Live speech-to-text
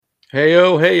Hey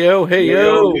yo, hey yo, hey Yo,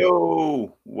 yo, yo.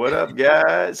 yo. What up,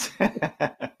 guys?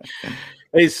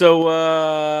 Hey,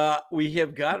 so we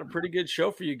have got a pretty good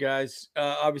show for you guys.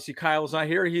 Obviously, Kyle's not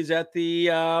here. He's at the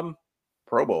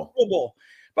Pro Bowl. Pro Bowl.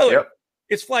 By the way, Yep.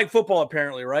 it's flag football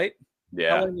apparently, right? How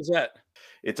Yeah. lame is that?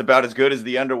 It's about as good as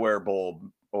the underwear bowl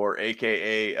or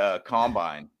AKA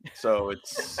combine. So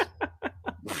it's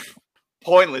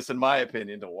pointless in my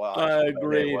opinion to watch, I but hey,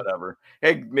 agree. whatever.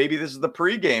 Hey, maybe this is the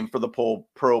pregame for the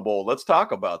Pro Bowl. Let's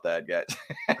talk about that, guys.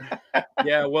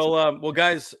 Yeah, well,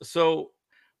 guys. So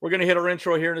we're gonna hit our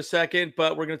intro here in a second,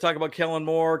 but we're gonna talk about Kellen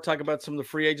Moore, talk about some of the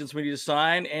free agents we need to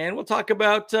sign, and we'll talk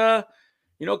about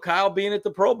Kyle being at the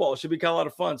Pro Bowl. Should be kind of a lot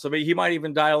of fun. So maybe he might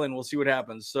even dial in. We'll see what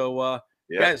happens. So,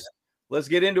 Yep. guys, let's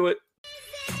get into it.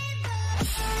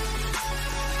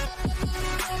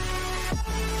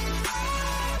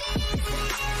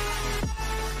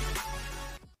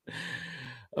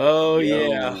 Oh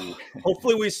yeah. Yo.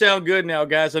 Hopefully we sound good now,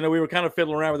 guys. I know we were kind of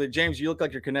fiddling around with it. James, you look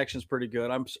like your connection's pretty good.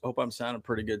 Hope I'm sounding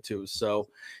pretty good too. So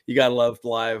you gotta love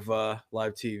live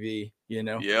TV.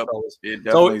 Yep. It It's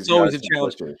definitely's got always a some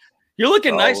challenge. glitches. You're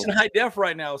looking nice So and high def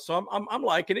right now, so I'm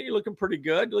liking it. You're looking pretty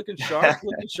good. You're looking sharp.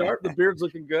 Looking sharp. The beard's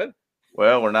looking good.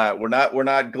 well, we're not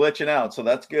glitching out, so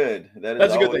that's good. That is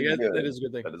That's a good always thing. That good. is a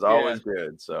good thing. That is Yeah. always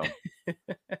good. So,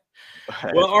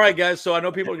 Well, all right, guys. So I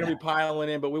know people are going to be piling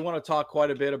in, but we want to talk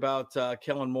quite a bit about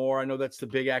Kellen Moore. I know that's the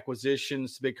big acquisition,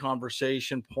 it's the big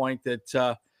conversation point.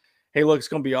 That hey, look, it's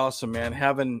going to be awesome, man.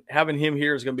 Having him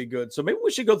here is going to be good. So maybe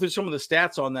we should go through some of the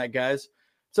stats on that, guys.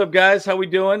 What's up, guys? How we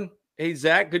doing? Hey,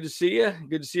 Zach, good to see you.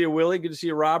 Good to see you, Willie. Good to see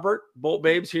you, Robert. Bolt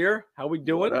Babes here. How we what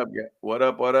doing? up? What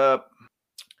up? What up?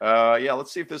 Yeah,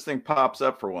 let's see if this thing pops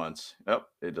up for once. Nope,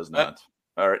 it does Uh, not.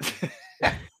 All right.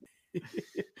 yeah, here.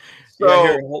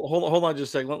 So, Hold on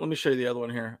just a second. Let me show you the other one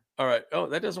here. All right. Oh,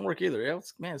 that doesn't work either. Yeah,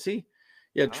 man. See,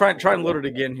 yeah. Try and load it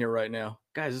again here right now,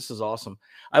 guys. This is awesome.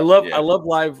 I yeah, love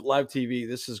live TV.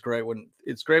 This is great when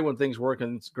things work,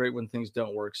 and it's great when things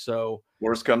don't work. So,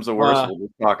 worst comes to worst, uh, we'll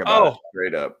just talk about it oh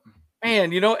straight up.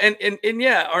 man, and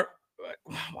yeah.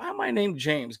 Why am I named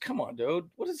James? Come on, dude.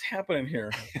 What is happening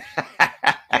here?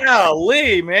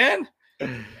 Golly, man.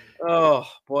 Oh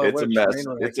boy, It's what a a mess. train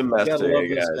wreck. It's a You mess gotta love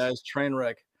today, this, guys. guys. Train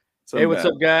wreck. It's a Hey, what's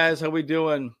mess. up, guys? How we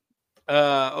doing?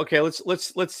 Okay,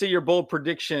 let's see your bold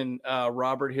prediction,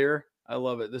 Robert. Here, I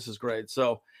love it. This is great.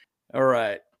 So, all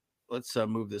right, let's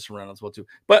move this around as well too.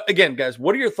 But again, guys,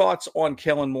 what are your thoughts on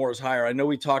Kellen Moore's hire? I know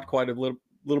we talked quite a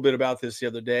little bit about this the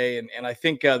other day, and I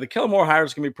think the Kellen Moore hire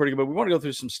is going to be pretty good. But we want to go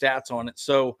through some stats on it.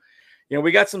 So,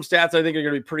 we got some stats I think are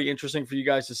going to be pretty interesting for you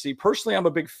guys to see. Personally, I'm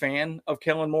a big fan of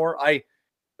Kellen Moore.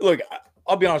 Look,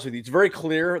 I'll be honest with you. It's very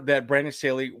clear that Brandon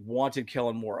Staley wanted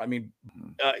Kellen Moore. I mean,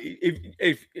 Mhm.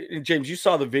 if James, you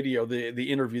saw the video,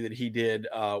 the interview that he did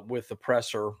with the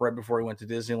presser right before he went to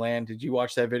Disneyland. Did you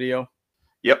watch that video?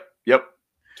 Yep.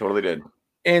 Totally did.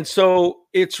 And so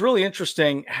it's really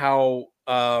interesting how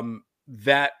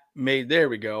that made. There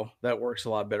we go. That works a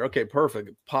lot better. Okay, perfect.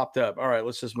 It popped up. All right,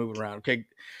 let's just move it around. Okay,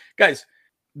 guys,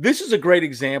 this is a great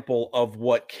example of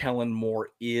what Kellen Moore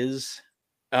is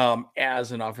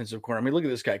as an offensive corner. I mean, look at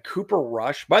this guy, Cooper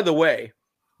Rush. By the way,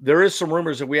 there is some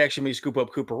rumors that we actually may scoop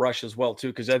up Cooper Rush as well too,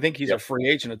 because I think he's a Yep. free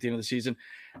agent at the end of the season.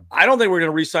 I don't think we're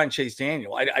going to re-sign Chase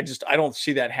Daniel. I don't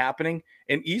see that happening.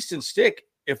 And Easton Stick,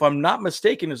 if I'm not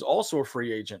mistaken, is also a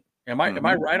free agent. Am I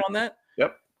Mhm. right on that?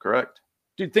 Yep. Correct.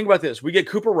 Dude, think about this. We get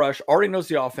Cooper Rush, already knows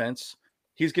the offense.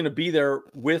 He's going to be there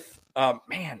with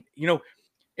man,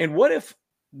 and what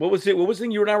was the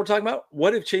thing you and I were talking about?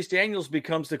 What if Chase Daniels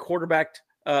becomes the quarterback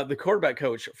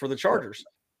coach for the Chargers?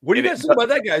 What do you And guys think about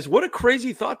that, guys? What a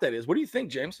crazy thought that is. What do you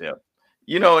think, James? yeah.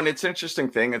 And it's an interesting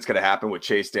thing that's going to happen with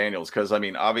Chase Daniels because, I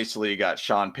mean, obviously you got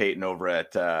Sean Payton over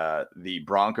at the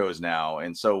Broncos now.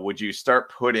 And so would you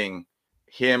start putting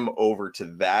him over to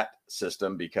that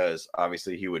system? Because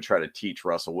obviously he would try to teach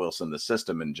Russell Wilson the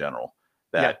system in general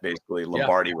Yeah. that basically Yeah.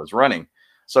 Lombardi was running.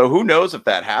 So who knows if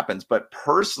that happens? But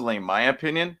personally, in my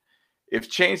opinion, if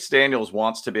Chase Daniels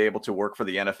wants to be able to work for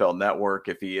the NFL Network,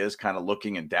 if he is kind of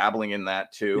looking and dabbling in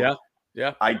that too, Yeah.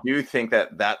 Yeah. I do think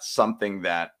that that's something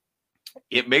that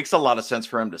it makes a lot of sense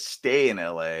for him to stay in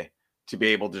LA to be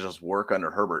able to just work under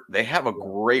Herbert. They have a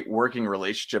great working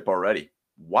relationship already.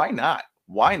 Why not?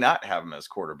 Why not have him as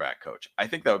quarterback coach? I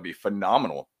think that would be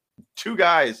phenomenal. Two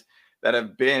guys that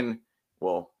have been,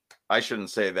 well, I shouldn't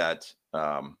say that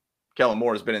Kellen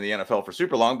Moore has been in the NFL for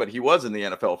super long, but he was in the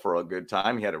NFL for a good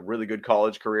time. He had a really good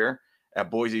college career at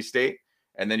Boise State.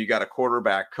 And then you got a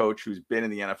quarterback coach who's been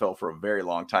in the NFL for a very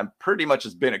long time, pretty much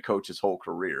has been a coach his whole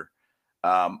career.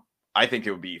 I think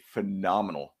it would be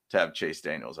phenomenal to have Chase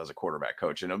Daniels as a quarterback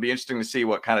coach. And it'll be interesting to see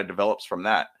what kind of develops from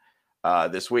that.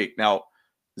 this week. Now,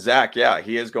 Zach, yeah,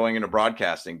 he is going into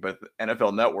broadcasting, but the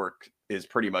NFL Network is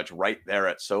pretty much right there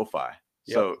at SoFi.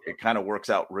 Yep. So it kind of works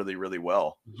out really, really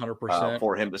well 100%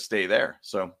 for him to stay there.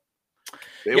 So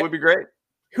it would be great.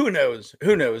 Who knows?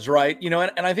 Who knows, right? You know,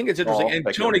 and I think it's interesting. And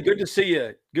Tony, good to see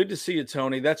you. Good to see you,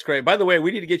 Tony. That's great. By the way, we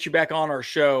need to get you back on our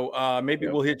show. Maybe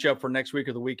we'll hit you up for next week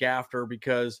or the week after,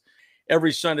 because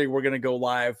every Sunday we're going to go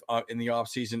live in the off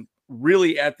season,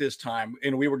 really at this time.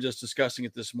 And we were just discussing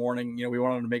it this morning. You know, we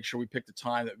wanted to make sure we picked a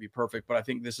time that would be perfect, but I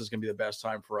think this is going to be the best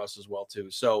time for us as well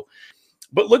too. So,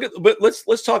 but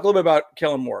let's talk a little bit about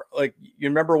Kellen Moore. Like, you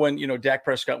remember when, you know, Dak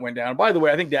Prescott went down. By the way,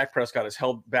 I think Dak Prescott has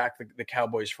held back the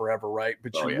Cowboys forever, right?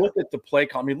 But look at the play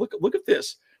call. I mean, look at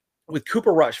this with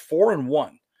Cooper Rush,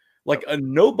 4-1, like a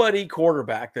nobody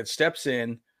quarterback that steps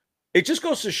in. It just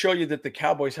goes to show you that the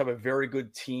Cowboys have a very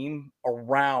good team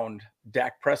around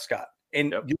Dak Prescott,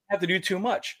 and you don't have to do too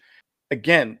much.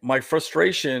 Again, my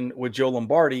frustration with Joe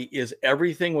Lombardi is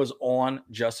everything was on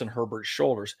Justin Herbert's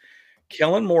shoulders.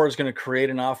 Kellen Moore is going to create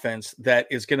an offense that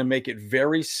is going to make it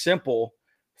very simple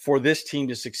for this team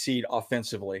to succeed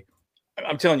offensively.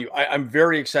 I'm telling you, I'm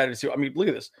very excited to see. I mean, look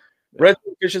at this. Red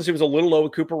efficiency was a little low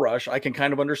with Cooper Rush. I can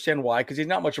kind of understand why, because he's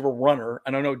not much of a runner.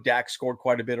 And I know Dak scored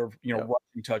quite a bit of, you know,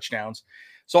 rushing touchdowns.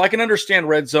 So I can understand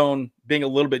red zone being a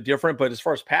little bit different. But as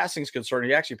far as passing is concerned,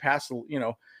 he actually passed, you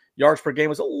know, yards per game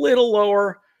was a little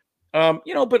lower.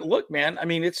 You know, but look, man, I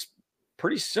mean, it's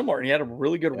pretty similar. And he had a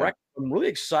really good record. I'm really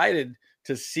excited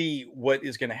to see what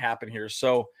is going to happen here.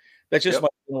 So that's just my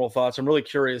general thoughts. I'm really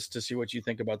curious to see what you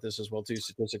think about this as well, too,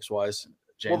 statistics wise.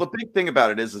 Well, the big thing about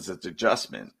it is it's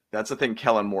adjustment. That's the thing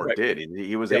Kellen Moore did.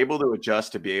 He was able to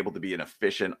adjust to be able to be an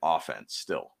efficient offense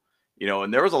still. You know,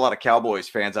 and there was a lot of Cowboys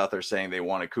fans out there saying they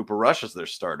wanted Cooper Rush as their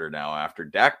starter now after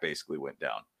Dak basically went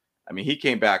down. I mean, he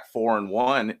came back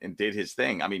 4-1 and did his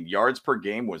thing. I mean, yards per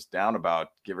game was down about,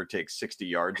 give or take, 60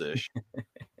 yards-ish.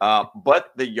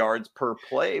 But the yards per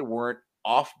play weren't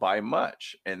off by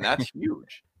much, and that's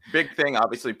huge. Big thing,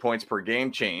 obviously, points per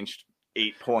game changed.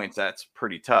 8 points, that's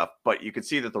pretty tough. But you could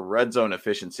see that the red zone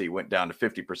efficiency went down to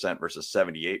 50% versus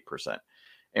 78%.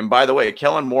 And by the way,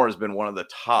 Kellen Moore has been one of the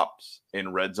tops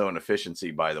in red zone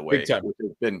efficiency, by the way, which has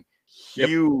been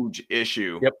huge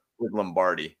issue with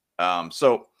Lombardi.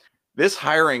 So this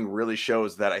hiring really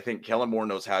shows that I think Kellen Moore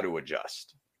knows how to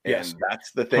adjust. And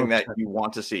that's the thing that you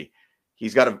want to see.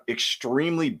 He's got an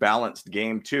extremely balanced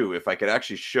game, too. If I could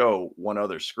actually show one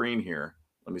other screen here.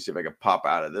 Let me see if I could pop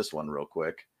out of this one real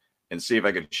quick and see if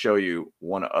I could show you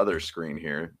one other screen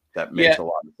here that makes a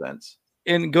lot of sense.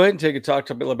 And go ahead and take a talk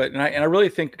to a little bit. And I really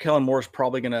think Kellen Moore is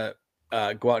probably going to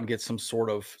go out and get some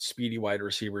sort of speedy wide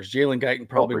receivers. Jalen Guyton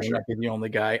probably will not be the only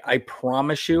guy. I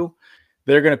promise you,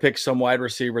 they're going to pick some wide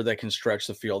receiver that can stretch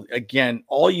the field. Again,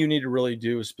 all you need to really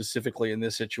do specifically in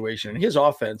this situation, and his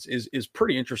offense is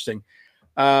pretty interesting.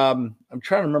 I'm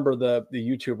trying to remember the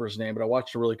YouTuber's name, but I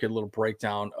watched a really good little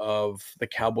breakdown of the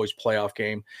Cowboys playoff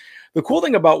game. The cool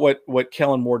thing about what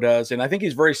Kellen Moore does, and I think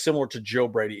he's very similar to Joe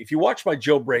Brady. If you watch my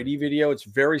Joe Brady video, it's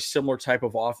very similar type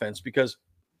of offense because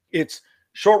it's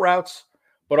short routes,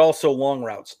 but also long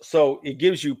routes. So it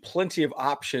gives you plenty of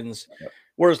options.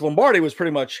 Whereas Lombardi was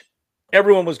pretty much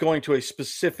everyone was going to a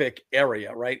specific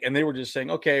area, right? And they were just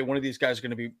saying, okay, one of these guys is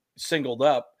going to be singled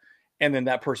up, and then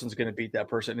that person's going to beat that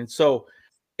person. And so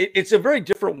it's a very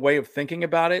different way of thinking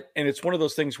about it. And it's one of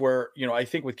those things where, you know, I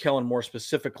think with Kellen Moore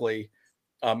specifically,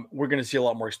 we're going to see a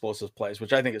lot more explosive plays,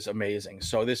 which I think is amazing.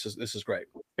 So this is great.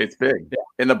 It's big. Yeah.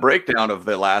 And the breakdown of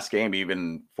the last game,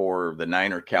 even for the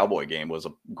Niner Cowboy game, was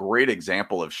a great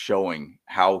example of showing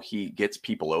how he gets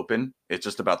people open. It's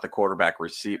just about the quarterback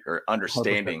receiver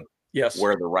understanding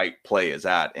where the right play is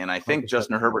at. And I think 100%.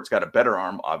 Justin Herbert's got a better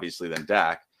arm, obviously, than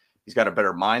Dak. He's got a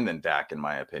better mind than Dak, in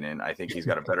my opinion. I think he's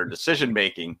got a better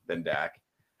decision-making than Dak.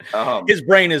 His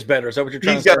brain is better. Is that what you're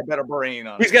trying to say? He's got a better brain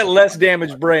on He's got less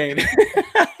damaged brain. And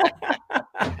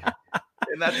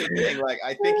that's the thing. Like,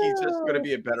 I think he's just going to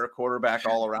be a better quarterback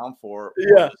all around for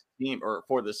this team, or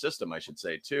for the system, I should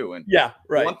say, too. And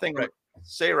one thing I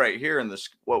say right here in this,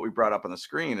 what we brought up on the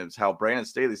screen, is how Brandon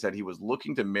Staley said he was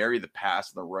looking to marry the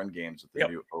pass and the run games with the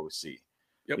new OC.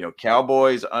 You know,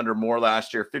 Cowboys under Moore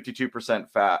last year, 52%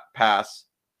 pass,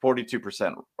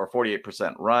 42% or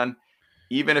 48% run.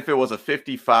 Even if it was a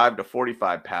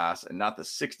 55-45 pass and not the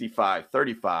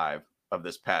 65-35 of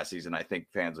this past season, I think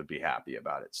fans would be happy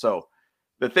about it. So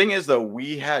the thing is, though,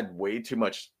 we had way too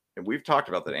much, and we've talked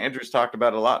about that. Andrew's talked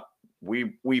about it a lot.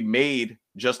 We made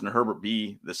Justin Herbert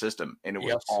be the system, and it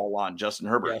was all on Justin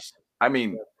Herbert. I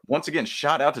mean, once again,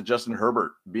 shout out to Justin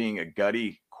Herbert being a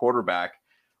gutty quarterback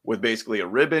with basically a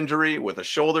rib injury, with a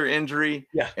shoulder injury.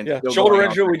 Shoulder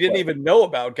injury we didn't even know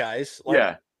about, guys.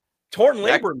 torn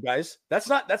labrum, guys. That's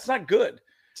not good.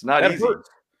 It's not That easy. hurts.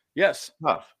 Yes.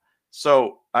 Tough.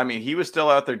 So, I mean, he was still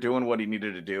out there doing what he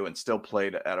needed to do and still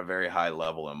played at a very high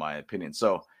level, in my opinion.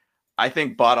 So, I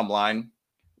think bottom line,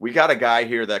 we got a guy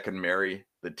here that can marry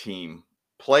the team.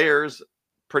 Players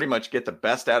pretty much get the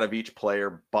best out of each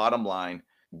player. Bottom line,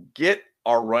 get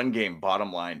our run game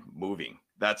bottom line moving.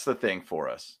 That's the thing for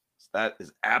us. That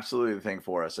is absolutely the thing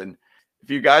for us. And if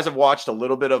you guys have watched a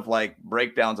little bit of like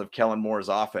breakdowns of Kellen Moore's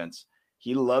offense,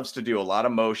 he loves to do a lot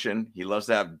of motion. He loves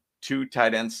to have 2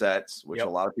 tight end sets, which a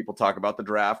lot of people talk about the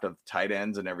draft of tight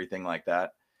ends and everything like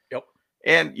that. Yep.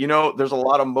 And, there's a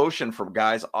lot of motion from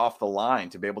guys off the line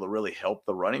to be able to really help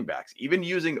the running backs, even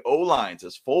using O-lines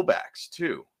as fullbacks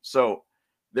too. So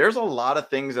there's a lot of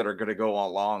things that are going to go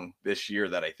along this year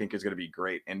that I think is going to be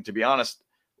great. And to be honest,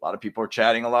 a lot of people are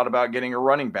chatting a lot about getting a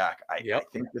running back. I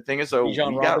think the thing is, though,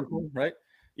 right?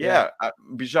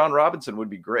 Bijan Robinson would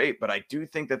be great, but I do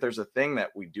think that there's a thing that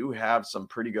we do have some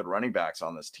pretty good running backs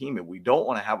on this team, and we don't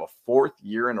want to have a 4th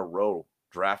year in a row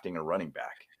drafting a running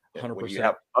back 100%. when you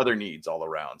have other needs all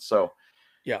around. So,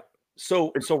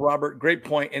 So Robert, great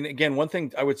point. And again, one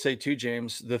thing I would say too,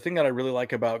 James, the thing that I really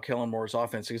like about Kellen Moore's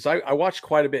offense is I watched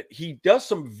quite a bit. He does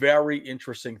some very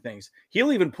interesting things.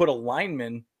 He'll even put a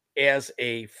lineman as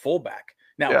a fullback.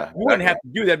 Now, we wouldn't have to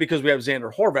do that because we have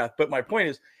Xander Horvath, but my point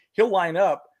is he'll line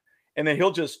up and then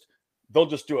they'll just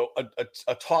do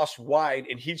a toss wide,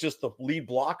 and he's just the lead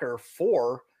blocker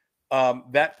for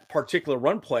that particular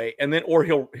run play. And then, or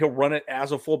he'll run it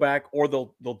as a fullback, or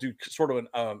they'll do sort of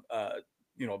an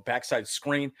backside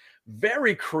screen.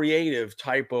 Very creative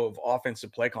type of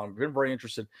offensive play call. I've been very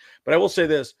interested, but I will say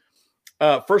this: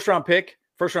 first round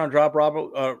drop,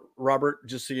 Robert.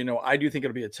 Just so you know, I do think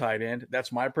it'll be a tight end.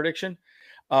 That's my prediction.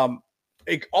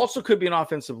 It also could be an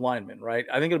offensive lineman, right?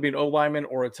 I think it'll be an O lineman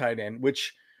or a tight end,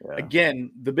 which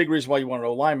again, the big reason why you want an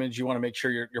O lineman is you want to make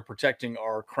sure you're protecting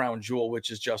our crown jewel,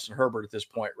 which is Justin Herbert at this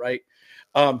point, right?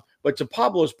 But to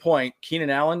Pablo's point,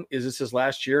 Keenan Allen, is this his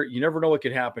last year? You never know what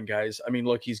could happen, guys. I mean,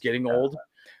 look, he's getting old.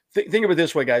 Think of it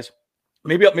this way, guys.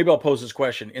 Maybe I'll pose this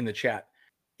question in the chat.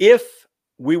 If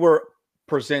we were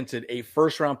presented a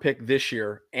first-round pick this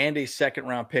year and a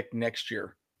second-round pick next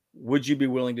year, would you be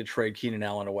willing to trade Keenan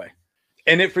Allen away?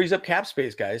 And it frees up cap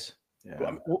space, guys.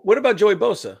 Yeah. What about Joey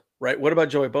Bosa, right? What about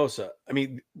Joey Bosa? I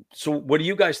mean, so what do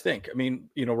you guys think? I mean,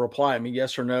 reply. I mean,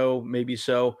 yes or no, maybe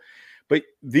so. But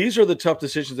these are the tough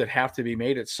decisions that have to be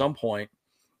made at some point.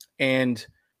 And,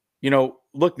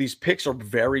 look, these picks are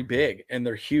very big and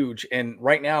they're huge. And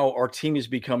right now our team is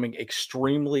becoming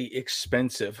extremely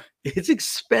expensive. It's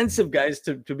expensive, guys,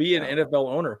 to be an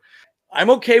NFL owner.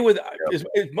 I'm okay with as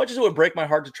much as it would break my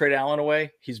heart to trade Allen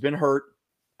away. He's been hurt.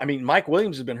 I mean, Mike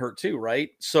Williams has been hurt too, right?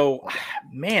 So,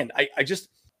 man, I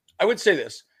would say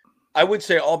this. I would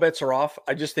say all bets are off.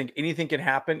 I just think anything can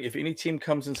happen. If any team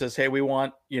comes and says, hey, we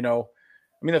want, the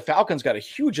Falcons got a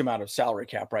huge amount of salary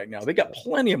cap right now. They got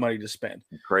plenty of money to spend.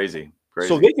 Crazy.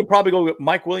 So they could probably go with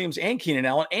Mike Williams and Keenan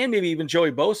Allen and maybe even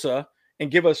Joey Bosa and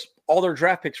give us all their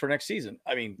draft picks for next season.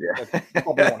 I mean, that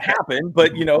probably won't happen,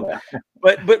 but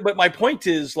but my point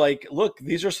is, like, look,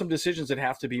 these are some decisions that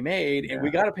have to be made, and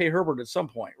we got to pay Herbert at some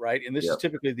point, right? And this is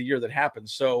typically the year that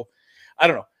happens. So I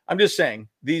don't know. I'm just saying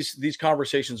these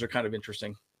conversations are kind of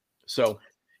interesting. So,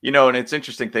 and it's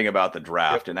interesting thing about the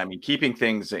draft, and I mean, keeping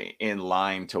things in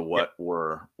line to what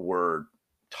we're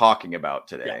talking about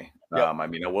today. I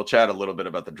mean, we'll chat a little bit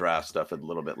about the draft stuff a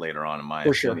little bit later on, in my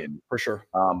opinion. For sure.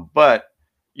 But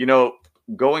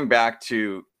going back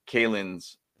to Kellen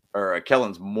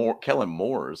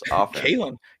Moore's offense.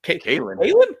 Kalen. Huh?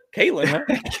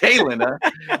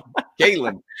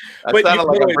 Kalen. That sounded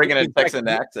like I'm bringing a Texan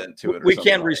accent to it. We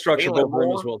can restructure both of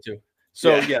them as well too.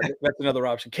 So that's another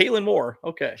option. Kalen Moore.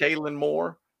 Okay. Kalen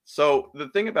Moore. So the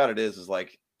thing about it is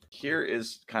like, here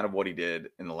is kind of what he did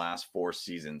in the last 4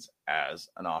 seasons as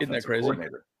an offensive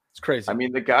coordinator. It's crazy. I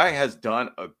mean, the guy has done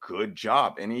a good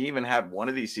job, and he even had one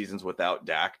of these seasons without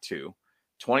Dak too.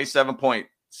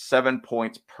 27.7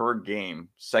 points per game,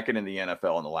 second in the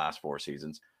NFL in the last 4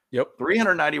 seasons.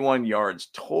 391 yards,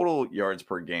 total yards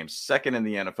per game, second in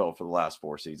the NFL for the last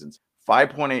 4 seasons.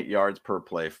 5.8 yards per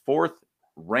play, 4th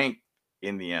ranked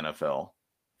in the NFL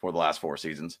for the last 4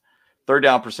 seasons. Third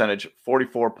down percentage,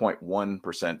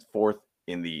 44.1%, 4th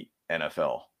in the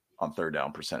NFL on third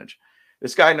down percentage.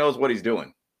 This guy knows what he's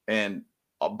doing. And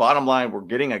bottom line, we're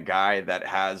getting a guy that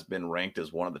has been ranked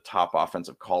as one of the top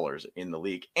offensive callers in the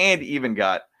league and even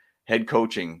got head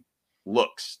coaching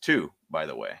looks too, by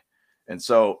the way. And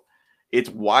so it's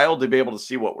wild to be able to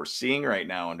see what we're seeing right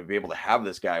now and to be able to have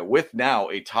this guy with now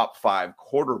a top 5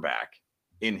 quarterback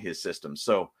in his system.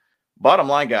 So bottom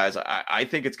line, guys, I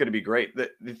think it's going to be great.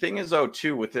 The thing is, though,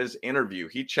 too, with his interview,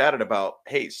 he chatted about,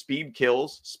 hey, speed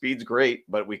kills, speed's great,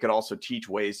 but we could also teach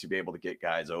ways to be able to get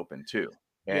guys open too.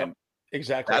 Yep, And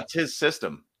exactly. that's his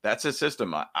system. That's his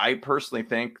system. I personally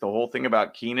think the whole thing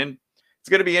about Keenan, it's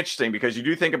going to be interesting because you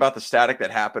do think about the static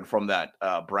that happened from that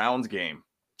Browns game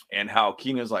and how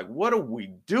Keenan's like, what are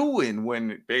we doing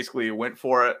when basically it went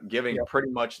for it, giving Yep. pretty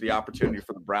much the opportunity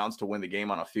for the Browns to win the game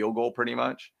on a field goal pretty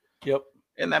much. Yep.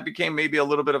 And that became maybe a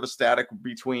little bit of a static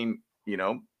between,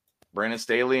 Brandon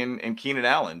Staley and Keenan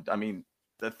Allen. I mean,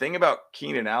 the thing about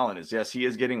Keenan Allen is, yes, he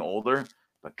is getting older,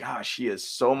 but gosh, he is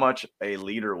so much a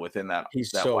leader within that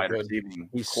so wide good. receiving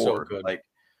He's core. so good. Like,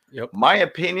 yep. My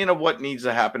opinion of what needs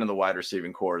to happen in the wide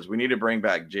receiving core is we need to bring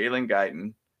back Jalen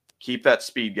Guyton, keep that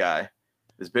speed guy.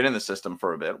 Has been in the system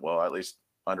for a bit, well, at least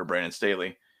under Brandon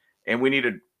Staley, and we need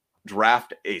to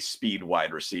draft a speed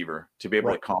wide receiver to be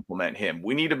able to complement him.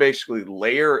 We need to basically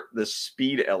layer the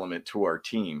speed element to our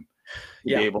team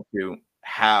to be able to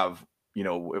have,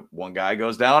 one guy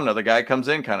goes down, another guy comes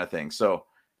in kind of thing. So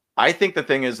I think the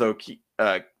thing is, though,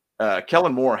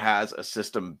 Kellen Moore has a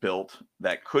system built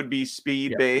that could be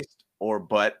speed based,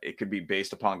 but it could be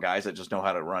based upon guys that just know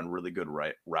how to run really good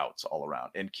routes all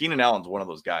around. And Keenan Allen's one of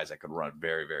those guys that could run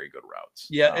very, very good routes.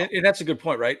 Yeah, and that's a good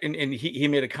point, right? And he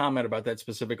made a comment about that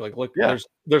specifically. Like, look,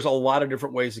 there's a lot of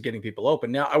different ways of getting people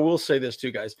open. Now, I will say this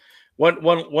too, guys. One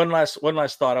last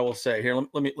thought I will say here.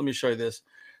 Let me show you this.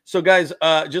 So, guys,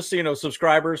 just so you know,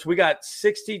 subscribers, we got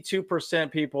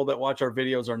 62% people that watch our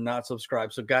videos are not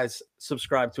subscribed. So, guys,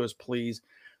 subscribe to us, please.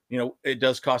 It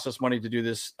does cost us money to do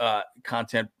this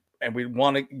content, and we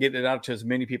want to get it out to as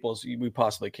many people as we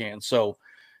possibly can. So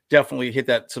definitely hit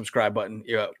that subscribe button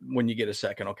when you get a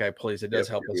second. Okay, please. It does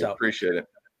help us out. Appreciate it.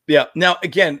 Yeah. Now,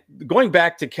 again, going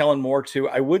back to Kellen Moore too,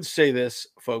 I would say this,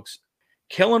 folks.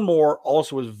 Kellen Moore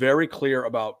also was very clear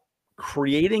about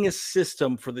creating a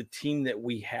system for the team that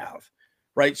we have,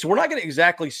 right? So we're not going to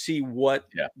exactly see what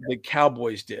the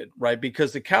Cowboys did, right?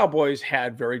 Because the Cowboys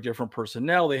had very different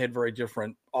personnel. They had very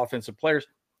different offensive players.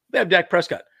 They have Dak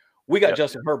Prescott. We got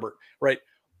Justin Herbert, right?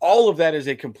 All of that is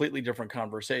a completely different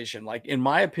conversation. Like, in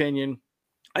my opinion,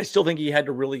 I still think he had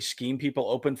to really scheme people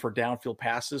open for downfield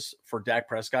passes for Dak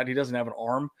Prescott. He doesn't have an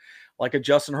arm like a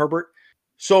Justin Herbert.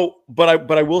 So, but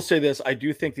I will say this: I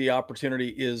do think the opportunity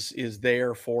is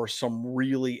there for some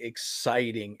really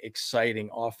exciting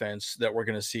offense that we're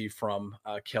going to see from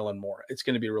Kellen Moore. It's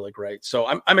going to be really great. So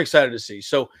I'm excited to see.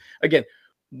 So again,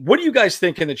 what do you guys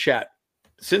think in the chat?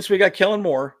 Since we got Kellen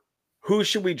Moore, who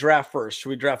should we draft first? Should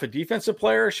we draft a defensive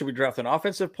player? Should we draft an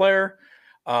offensive player?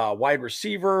 Wide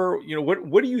receiver?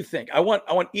 What do you think? I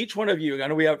want each one of you. I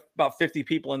know we have about 50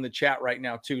 people in the chat right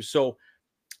now too. So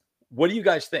what do you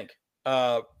guys think?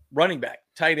 Running back,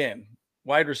 tight end,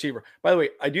 wide receiver. By the way,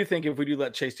 I do think if we do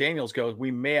let Chase Daniels go,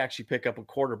 we may actually pick up a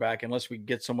quarterback unless we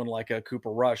get someone like a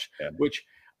Cooper Rush, which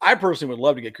I personally would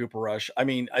love to get Cooper Rush. I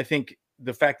mean, I think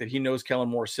the fact that he knows Kellen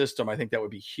Moore's system, I think that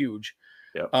would be huge.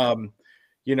 I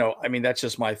mean, that's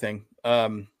just my thing.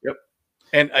 And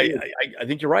I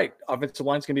think you're right. Offensive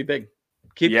line's going to be big.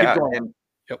 Keep going.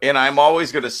 And I'm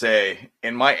always going to say,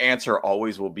 and my answer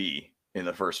always will be in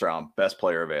the first round, best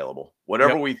player available.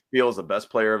 Whatever we feel is the best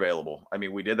player available. I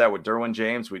mean, we did that with Derwin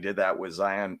James. We did that with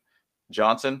Zion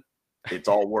Johnson. It's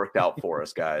all worked out for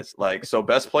us, guys. Like, so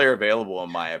best player available,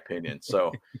 in my opinion.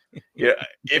 So,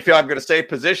 if I'm going to say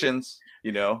positions,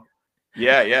 draft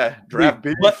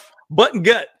beef. Butt and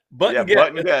gut. Butt and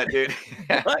gut, dude.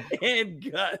 Butt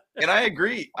and gut. And I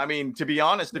agree. I mean, to be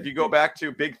honest, if you go back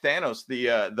to Big Thanos,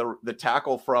 the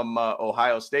tackle from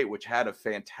Ohio State, which had a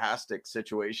fantastic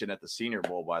situation at the Senior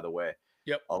Bowl, by the way.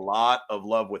 A lot of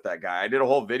love with that guy. I did a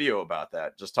whole video about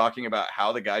that, just talking about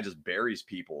how the guy just buries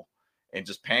people and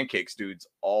just pancakes dudes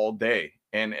all day.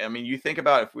 And I mean, you think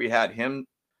about if we had him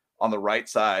on the right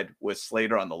side with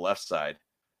Slater on the left side,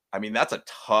 I mean, that's a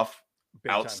tough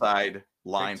outside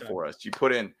line for us. You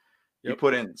put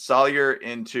in Salyer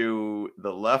into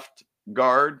the left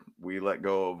guard. We let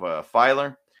go of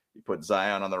Filer. You put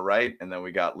Zion on the right, and then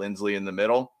we got Lindsley in the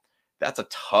middle. That's a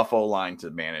tough O-line to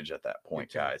manage at that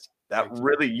point, guys. That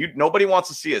really, nobody wants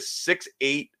to see a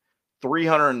 6'8",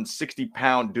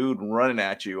 360-pound dude running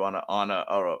at you on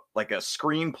a like a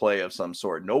screenplay of some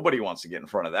sort. Nobody wants to get in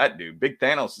front of that dude. Big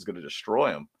Thanos is going to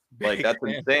destroy him. Like, that's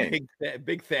insane.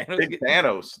 Big Thanos. Big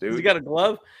Thanos, dude. He got a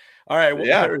glove. All right.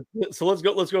 Well, so let's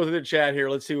go through the chat here.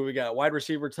 Let's see what we got. Wide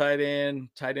receiver, tight end,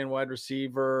 wide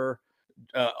receiver.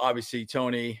 Obviously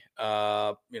Tony,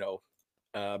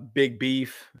 big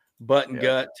beef, butt and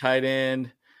gut, tight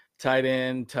end.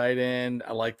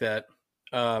 I like that.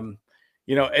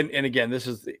 and again, this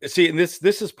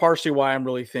is partially why I'm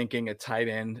really thinking a tight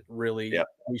end really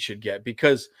we should get,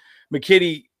 because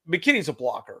McKitty's a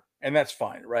blocker, and that's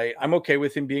fine, right? I'm okay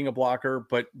with him being a blocker,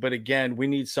 but again, we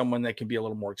need someone that can be a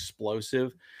little more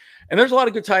explosive. And there's a lot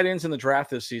of good tight ends in the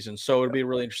draft this season, so it'll be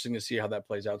really interesting to see how that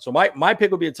plays out. So my pick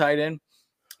will be a tight end,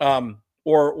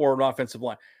 or an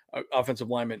offensive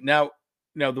lineman. Now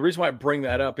the reason why I bring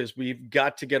that up is we've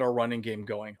got to get our running game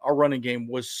going. Our running game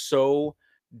was so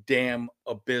damn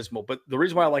abysmal. But the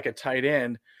reason why I like a tight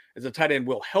end is a tight end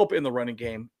will help in the running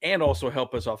game and also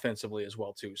help us offensively as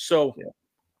well too. So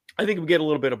I think we get a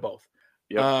little bit of both.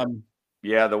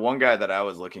 Yeah, the one guy that I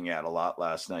was looking at a lot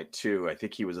last night too, I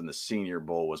think he was in the Senior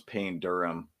Bowl, was Payne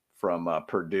Durham from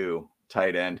Purdue,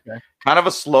 tight end. Okay. Kind of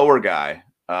a slower guy,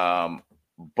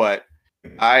 but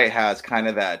I has kind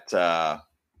of that,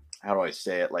 how do I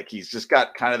say it? Like, he's just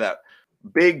got kind of that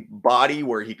big body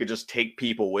where he could just take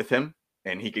people with him,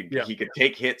 and he could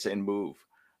take hits and move.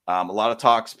 A lot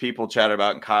of people chatted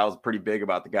about, and Kyle's pretty big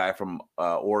about the guy from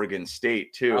Oregon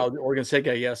State too. Oh, the Oregon State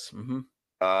guy, yes. Mm-hmm.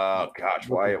 Gosh,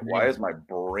 why is my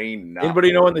brain not?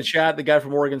 Anybody know in the chat the guy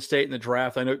from Oregon State in the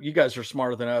draft? I know you guys are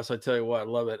smarter than us. I tell you what, I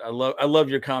love it. I love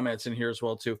your comments in here as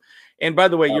well too. And by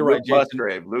the way, you're right,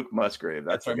 Jason. Luke Musgrave.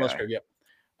 That's right, Musgrave. Yep.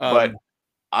 But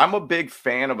I'm a big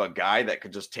fan of a guy that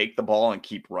could just take the ball and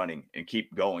keep running and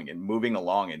keep going and moving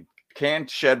along and can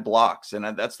shed blocks.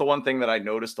 And that's the one thing that I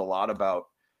noticed a lot about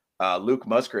Luke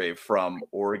Musgrave from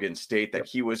Oregon State, that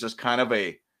he was just kind of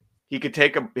he could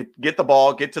get the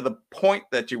ball, get to the point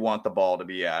that you want the ball to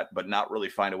be at, but not really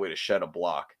find a way to shed a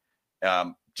block.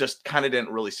 Just kind of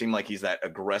didn't really seem like he's that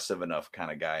aggressive enough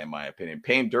kind of guy, in my opinion.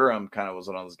 Payne Durham kind of was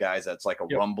one of those guys that's like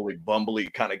a rumbly,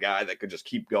 bumbly kind of guy that could just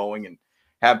keep going and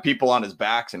have people on his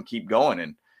backs and keep going.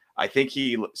 And I think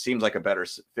he seems like a better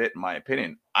fit, in my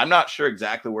opinion. I'm not sure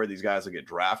exactly where these guys will get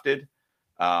drafted,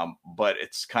 but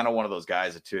it's kind of one of those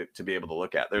guys to be able to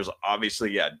look at. There's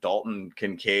obviously, Dalton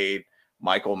Kincaid,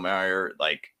 Michael Mayer.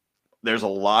 Like, there's a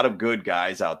lot of good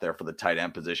guys out there for the tight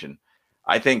end position.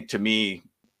 I think, to me,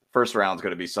 first round is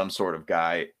going to be some sort of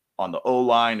guy on the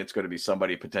O-line. It's going to be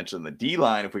somebody potentially in the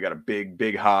D-line if we got a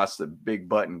big Haas, a big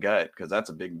butt and gut, because that's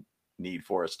a big need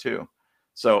for us too.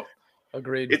 So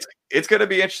agreed. It's going to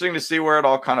be interesting to see where it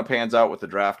all kind of pans out with the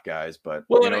draft guys, but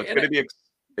it's going to be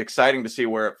exciting to see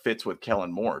where it fits with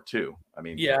Kellen Moore too. I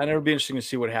mean, and it'll be interesting to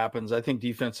see what happens. I think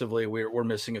defensively we're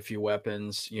missing a few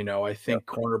weapons. I think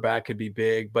cornerback could be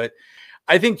big, but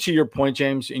I think, to your point,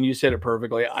 James, and you said it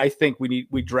perfectly, I think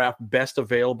we draft best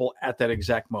available at that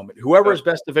exact moment. Whoever is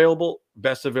best available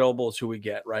is who we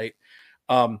get, right?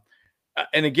 And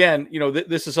again,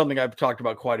 this is something I've talked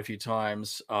about quite a few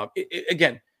times.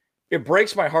 It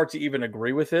breaks my heart to even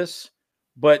agree with this,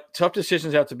 but tough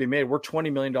decisions have to be made. We're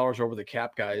 $20 million over the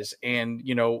cap, guys. And,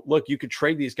 look, you could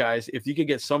trade these guys. If you could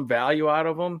get some value out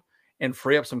of them and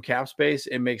free up some cap space,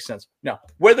 it makes sense. Now,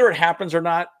 whether it happens or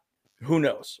not, who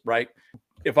knows, right?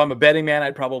 If I'm a betting man,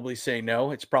 I'd probably say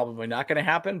no. It's probably not going to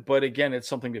happen. But again, it's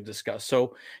something to discuss.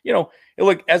 So,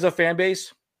 look, as a fan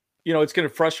base, it's going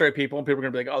to frustrate people, and people are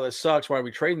going to be like, oh, this sucks. Why are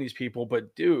we trading these people?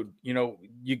 But dude,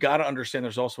 you got to understand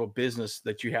there's also a business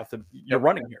that you're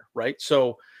running here, right?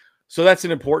 So that's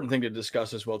an important thing to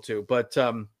discuss as well too. But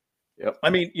I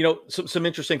mean, some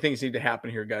interesting things need to happen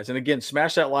here, guys. And again,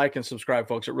 smash that like and subscribe,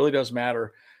 folks. It really does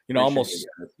matter. Almost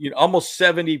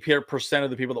 70% of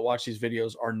the people that watch these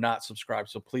videos are not subscribed.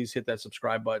 So please hit that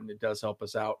subscribe button. It does help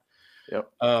us out.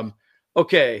 Yep.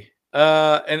 Okay.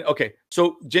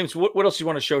 So James, what else do you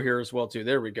want to show here as well too?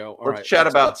 There we go. Let's chat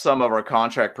about some of our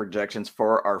contract projections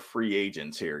for our free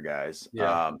agents here, guys.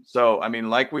 Yeah. So I mean,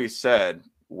 like we said,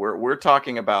 we're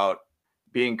talking about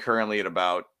being currently at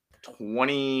about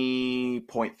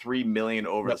 20.3 million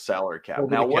over the salary cap.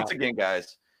 Now, once again,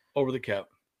 guys, over the cap.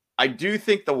 I do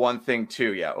think the one thing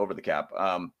too, over the cap.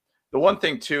 The one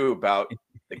thing too about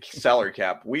the salary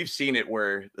cap, we've seen it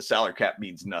where the salary cap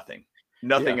means nothing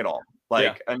at all.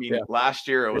 Last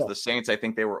year it was the Saints. I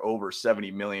think they were over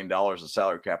 $70 million of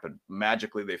salary cap, and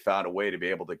magically they found a way to be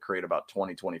able to create about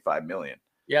 25 million.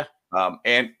 Yeah.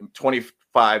 And 20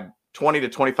 to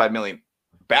 25 million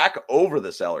back over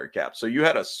the salary cap. So you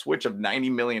had a switch of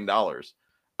 $90 million.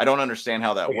 I don't understand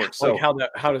how that works. So how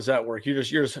does that work?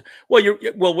 What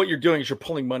you're doing is you're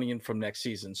pulling money in from next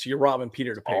season. So you're robbing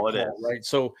Peter to pay Paul, right?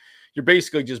 So you're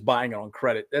basically just buying it on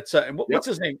credit. That's and what's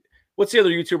his name? What's the other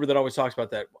YouTuber that always talks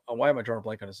about that? Why am I drawing a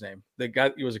blank on his name? The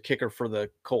guy, he was a kicker for the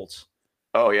Colts.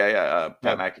 Oh yeah.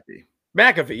 Pat McAfee.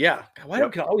 McAfee, yeah. Why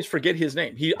can I always forget his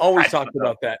name? He always talked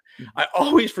about that. I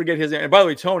always forget his name. And by the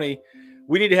way, Tony,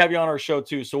 we need to have you on our show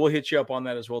too. So we'll hit you up on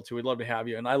that as well too. We'd love to have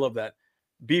you. And I love that.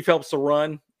 Beef helps to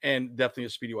run. and definitely a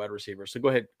speedy wide receiver. So go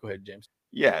ahead, James.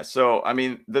 Yeah. So, I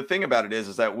mean, the thing about it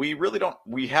is that we really don't,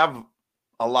 we have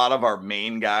a lot of our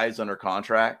main guys under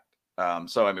contract.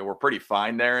 So, I mean, we're pretty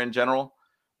fine there in general,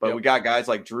 but we got guys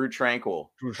like Drew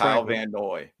Tranquil, Kyle Van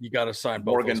Noy, You got to sign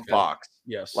both Morgan those guys. Fox.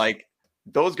 Yes. Like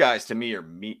those guys to me are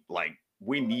like,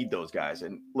 we need those guys.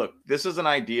 And look, this is an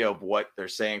idea of what they're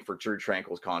saying for Drew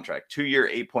Tranquil's contract. 2-year,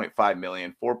 $8.5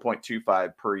 million,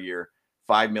 4.25 per year,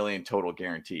 $5 million total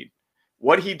guaranteed.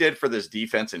 What he did for this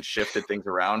defense and shifted things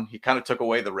around, he kind of took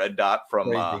away the red dot from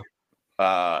the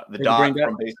dot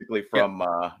from basically from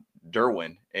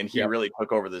Derwin, and he really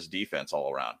took over this defense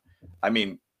all around. I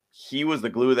mean, he was the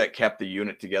glue that kept the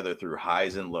unit together through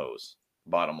highs and lows.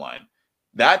 Bottom line,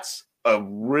 that's a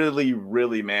really,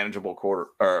 really manageable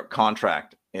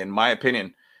contract, in my opinion.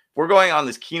 If we're going on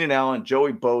this Keenan Allen,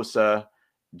 Joey Bosa,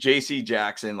 JC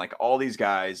Jackson, like all these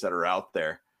guys that are out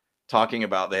there talking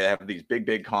about they have these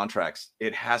big contracts,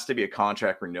 it has to be a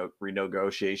contract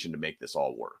renegotiation to make this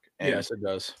all work. And yes, it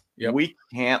does. We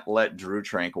can't let Drew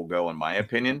Tranquil go, in my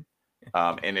opinion.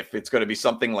 And if it's going to be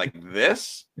something like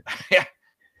this,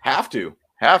 have to,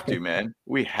 man.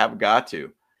 We have got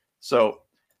to. So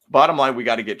bottom line, we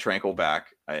got to get Tranquil back.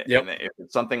 And if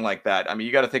it's something like that, I mean,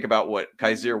 you got to think about what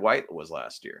Kaiser White was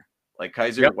last year. Like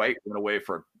Kaiser White went away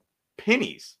for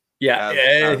pennies.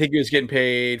 I think he was getting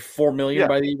paid $4 million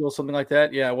by the Eagles, something like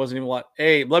that. Yeah, it wasn't even a lot.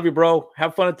 Hey, love you, bro.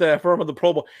 Have fun at the firm of the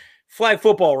Pro Bowl. Flag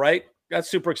football, right? That's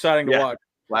super exciting to watch.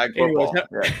 Flag football.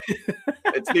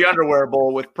 It's the underwear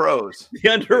bowl with pros. The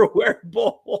underwear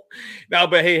bowl. No,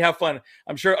 but hey, have fun.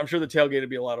 I'm sure the tailgate would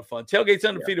be a lot of fun. Tailgate's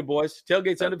undefeated, boys.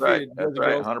 Tailgate's undefeated. That's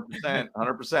right.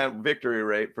 100% victory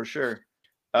rate for sure.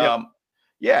 And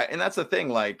that's the thing.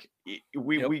 Like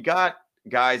we got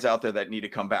guys out there that need to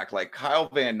come back. Like Kyle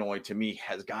Van Noy, to me,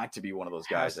 has got to be one of those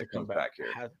guys that comes back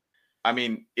here. I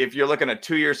mean, if you're looking at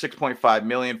 2 years, $6.5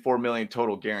 million, $4 million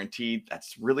total guaranteed,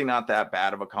 that's really not that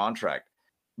bad of a contract.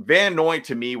 Van Noy,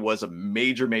 to me, was a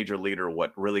major leader,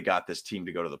 what really got this team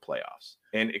to go to the playoffs.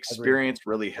 And experience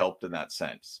really helped in that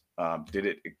sense. Did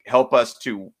it help us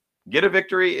to get a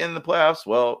victory in the playoffs?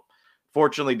 Well,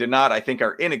 fortunately did not. I think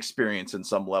our inexperience in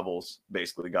some levels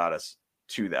basically got us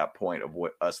to that point of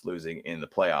us losing in the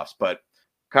playoffs. But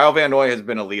Kyle Van Noy has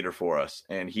been a leader for us.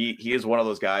 And he is one of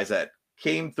those guys that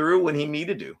came through when he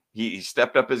needed to. He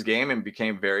stepped up his game and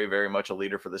became very, very much a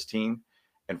leader for this team.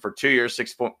 And for 2 years,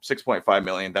 $6.5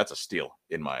 million, that's a steal,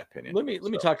 in my opinion. Let me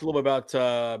talk a little bit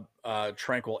about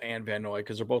Tranquil and Van Noy,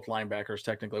 because they're both linebackers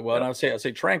technically. Well, and I'll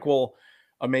say Tranquil,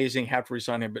 amazing, have to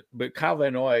resign him. But Kyle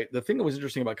Van Noy, the thing that was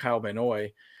interesting about Kyle Van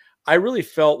Noy, I really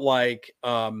felt like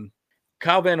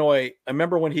Kyle Van Noy. I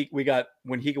remember when he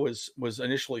was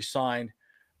initially signed,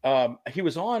 he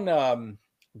was on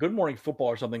Good Morning Football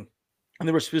or something, and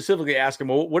they were specifically asking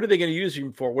him, well, what are they going to use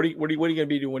him for? What are you going to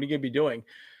be doing? What are you going to be doing?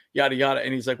 Yada, yada.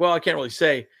 And he's like, well, I can't really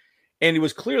say. And it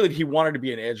was clear that he wanted to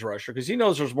be an edge rusher because he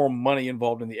knows there's more money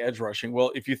involved in the edge rushing. Well,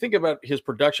 if you think about his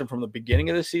production from the beginning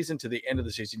of the season to the end of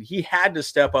the season, he had to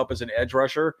step up as an edge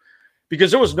rusher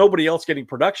because there was nobody else getting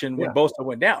production when Bosa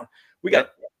went down. We got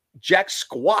Jack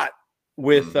Squat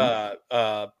with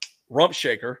Rump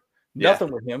Shaker,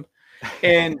 nothing with him.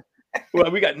 And well,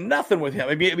 we got nothing with him.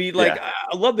 I mean, like,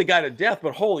 I love the guy to death,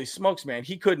 but holy smokes, man,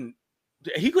 he couldn't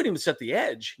even set the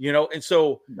edge, and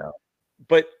so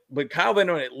but Kyle Van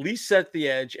Noy at least set the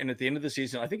edge, and at the end of the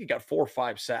season, I think he got 4 or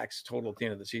 5 sacks total at the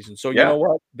end of the season. So you know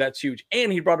what? That's huge.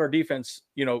 And he brought our defense,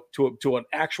 to an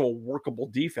actual workable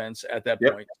defense at that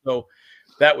point. So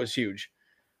that was huge.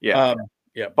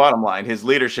 Bottom line, his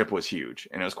leadership was huge,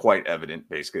 and it was quite evident,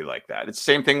 basically, like that. It's the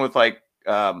same thing with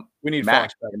we need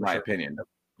Mac, in my opinion.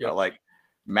 Like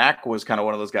Mac was kind of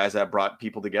one of those guys that brought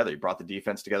people together. He brought the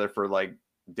defense together for like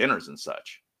dinners and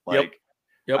such.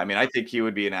 I mean, I think he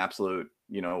would be an absolute,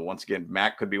 once again,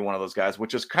 Mac could be one of those guys,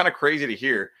 which is kind of crazy to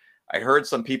hear. I heard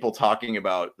some people talking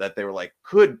about that. They were like,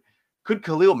 could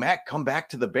Khalil Mack come back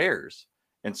to the Bears?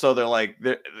 And so they're like,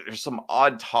 there's some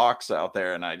odd talks out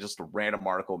there. And I just a random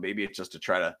article, maybe it's just to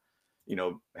try to,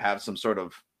 have some sort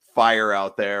of fire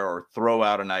out there or throw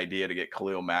out an idea to get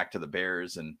Khalil Mack to the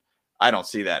Bears. And I don't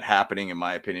see that happening, in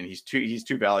my opinion. He's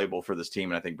too valuable for this team,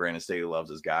 and I think Brandon Staley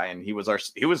loves his guy. And he was,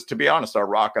 to be honest, our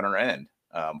rock on our end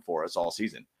for us all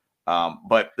season.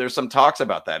 But there's some talks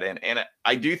about that, and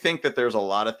I do think that there's a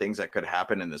lot of things that could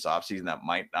happen in this offseason that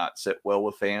might not sit well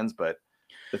with fans. But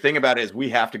the thing about it is, we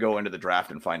have to go into the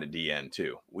draft and find a DN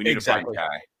too. We need to find a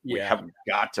guy. We have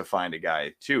got to find a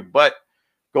guy too. But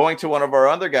going to one of our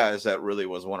other guys that really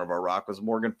was one of our rock was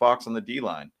Morgan Fox on the D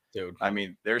line. Dude, I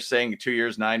mean, they're saying 2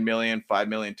 years, $9 million, $5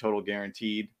 million total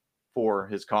guaranteed for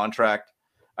his contract.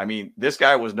 I mean, this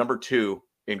guy was number 2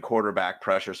 in quarterback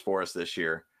pressures for us this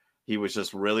year. He was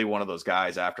just really one of those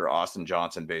guys after Austin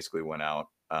Johnson basically went out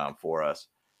for us.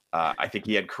 I think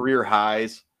he had career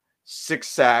highs, 6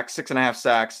 sacks, 6.5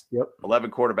 sacks, Yep.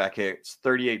 11 quarterback hits,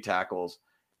 38 tackles,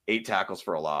 8 tackles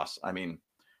for a loss. I mean,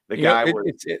 the You know, guy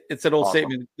was it's an old awesome.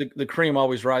 statement. The cream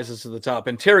always rises to the top.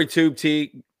 And Terry Tube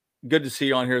T, good to see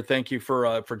you on here. Thank you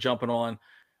for jumping on.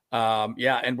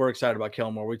 Yeah, and we're excited about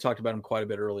Kellen Moore. We talked about him quite a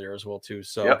bit earlier as well too.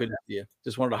 So Yep. good to see you.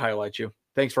 Just wanted to highlight you.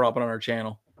 Thanks for hopping on our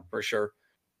channel for sure.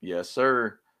 Yes,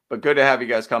 sir. But good to have you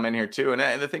guys come in here too.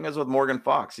 And the thing is with Morgan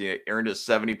Fox, he earned his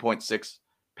 70.6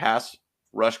 pass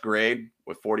rush grade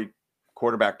with 40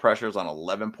 quarterback pressures on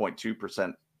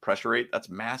 11.2% pressure rate. That's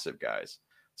massive, guys.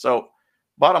 So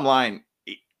bottom line,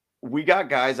 we got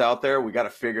guys out there. We got to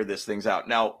figure this things out.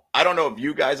 Now, I don't know if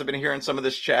you guys have been hearing some of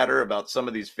this chatter about some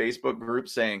of these Facebook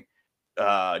groups saying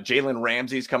Jalen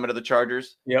Ramsey's coming to the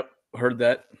Chargers. Yep. Heard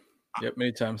that. Yep.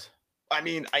 Many times. I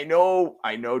mean, I know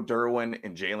Derwin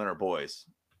and Jalen are boys.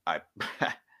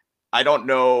 I don't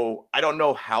know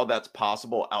how that's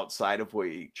possible outside of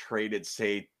we traded,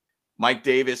 say, Mike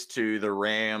Davis to the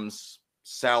Rams,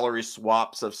 salary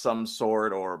swaps of some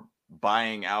sort, or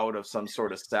buying out of some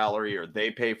sort of salary, or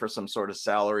they pay for some sort of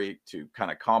salary to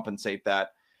kind of compensate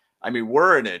that. I mean,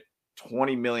 we're in a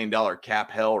 $20 million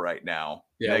cap hell right now.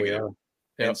 Yeah, negative. we are.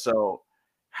 Yep. And so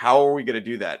how are we going to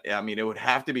do that? I mean, it would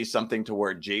have to be something to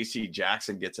where JC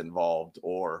Jackson gets involved,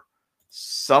 or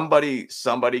somebody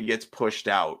gets pushed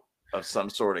out of some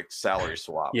sort of salary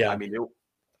swap. Yeah. I mean,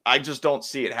 I just don't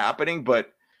see it happening,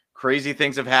 but crazy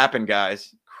things have happened,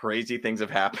 guys. Crazy things have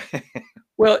happened.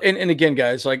 Well, and again,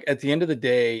 guys, like at the end of the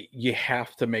day, you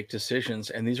have to make decisions,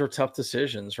 and these are tough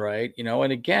decisions, right? You know,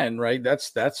 and again, right,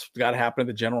 that's got to happen in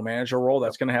the general manager role.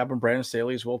 That's going to happen Brandon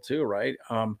Staley as well, too, right?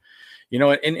 You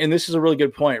know, and this is a really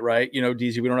good point, right? You know,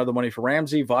 DZ, we don't have the money for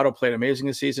Ramsey. Votto played amazing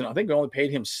this season. I think we only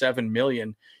paid him $7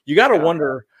 million. You got to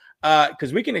wonder,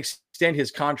 because we can extend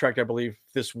his contract, I believe,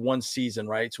 this one season,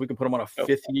 right? So we can put him on a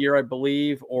 5th year, I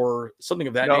believe, or something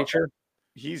of that nature.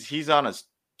 He's on his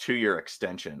 2-year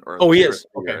extension, or he is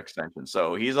okay extension.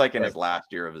 So he's like in his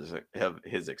last year of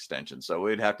his extension. So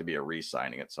it'd have to be a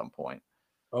re-signing at some point.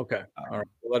 Okay. All right.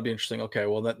 Well, that'd be interesting. Okay.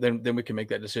 Well, then we can make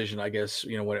that decision, I guess,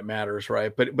 you know, when it matters.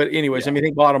 Right. But anyways, I mean, I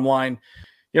think bottom line,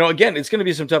 you know, again, it's going to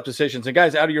be some tough decisions. And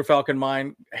guys, out of your Falcon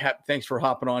mind, thanks for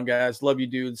hopping on, guys. Love you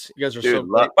dudes. You guys are so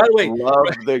great. By the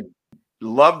way,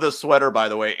 love the sweater, by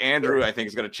the way. Andrew, I think,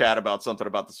 is going to chat about something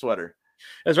about the sweater.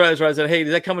 That's right. I said, hey,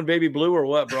 does that come in baby blue or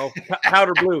what, bro?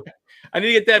 Powder blue. I need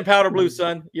to get that in powder blue,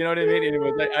 son. You know what I mean?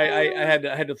 Anyways, I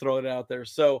had to throw it out there.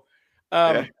 So,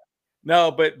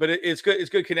 no, but it's good. It's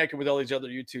good connecting with all these other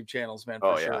YouTube channels, man,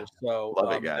 for sure. So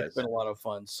love it, guys. It's been a lot of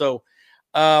fun. So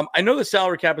I know the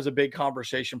salary cap is a big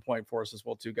conversation point for us as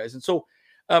well, too, guys. And so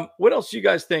what else do you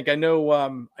guys think? I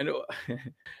know.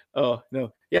 Oh,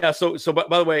 no. Yeah. So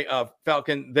by the way,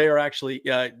 Falcon, they are actually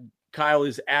Kyle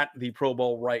is at the Pro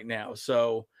Bowl right now.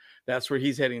 So that's where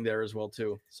he's heading there as well,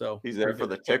 too. So he's there for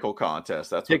the tickle contest.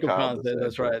 That's tickle what Kyle contest.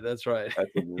 That's right. That's right.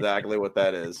 That's exactly what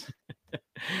that is.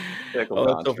 Tickle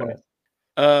that's so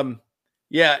funny.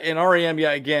 Yeah, and REM,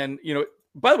 yeah, again, you know,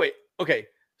 by the way, okay,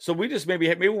 so we just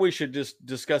maybe we should just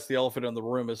discuss the elephant in the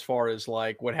room as far as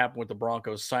like what happened with the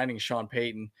Broncos signing Sean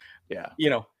Payton. Yeah. You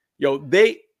know,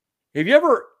 have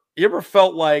you ever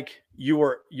felt like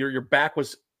your back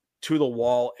was to the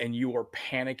wall and you were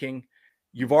panicking?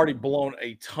 You've already blown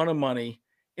a ton of money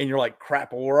and you're like,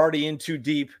 crap, we're already in too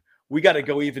deep. We got to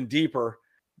go even deeper.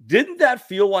 Didn't that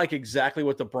feel like exactly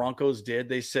what the Broncos did?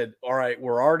 They said, all right, we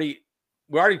already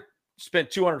spent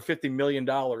 $250 million,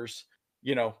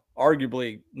 you know,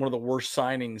 arguably one of the worst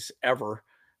signings ever,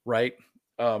 right?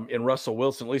 In Russell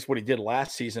Wilson, at least what he did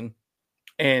last season.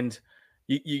 And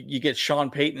you get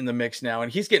Sean Payton in the mix now,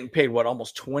 and he's getting paid, what,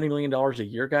 almost $20 million a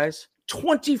year, guys?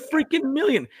 20 freaking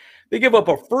million. They give up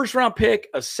a 1st-round pick,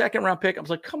 a 2nd-round pick. I was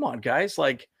like, come on, guys.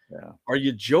 Like, are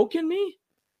you joking me?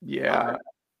 Yeah.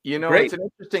 You know, it's an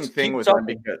interesting thing with them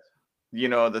because, you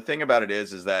know, the thing about it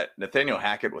is that Nathaniel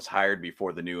Hackett was hired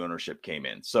before the new ownership came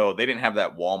in. So they didn't have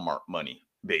that Walmart money,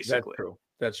 basically.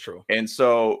 That's true. And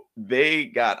so they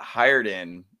got hired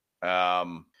in.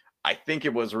 I think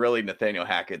it was really Nathaniel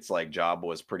Hackett's job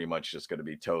was pretty much just going to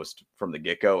be toast from the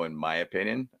get-go, in my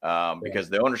opinion, because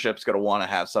the ownership's going to want to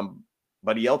have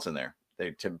somebody else in there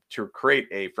to create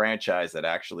a franchise that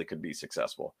actually could be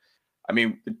successful. I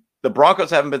mean, the Broncos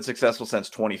haven't been successful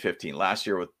since 2015, last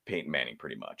year with Peyton Manning,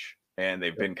 pretty much. And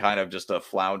they've been kind of just a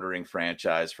floundering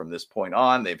franchise from this point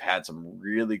on. They've had some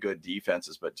really good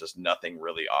defenses, but just nothing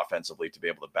really offensively to be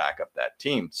able to back up that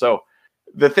team. So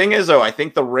The thing is, though, I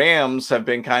think the Rams have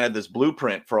been kind of this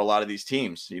blueprint for a lot of these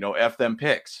teams. F them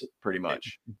picks pretty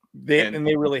much. They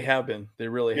really have been. They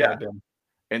really Yeah. have been.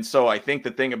 And so I think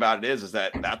the thing about it is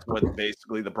that that's what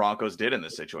basically the Broncos did in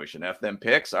this situation. F them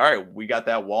picks. All right, we got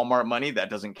that Walmart money that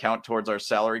doesn't count towards our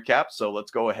salary cap. So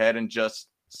let's go ahead and just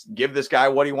give this guy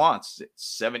what he wants.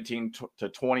 $17 to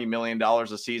 $20 million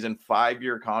a season,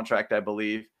 5-year contract, I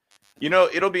believe.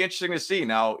 It'll be interesting to see.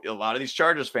 Now, a lot of these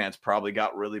Chargers fans probably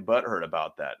got really butthurt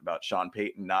about that, about Sean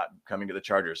Payton not coming to the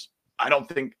Chargers. I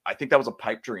think that was a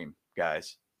pipe dream,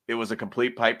 guys. It was a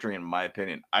complete pipe dream, in my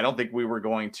opinion. I don't think we were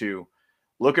going to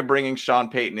look at bringing Sean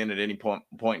Payton in at any point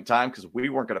in time because we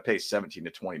weren't going to pay $17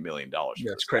 to $20 million.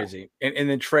 That's crazy. And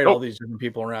then trade all these different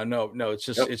people around. No, it's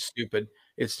just it's stupid.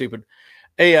 It's stupid.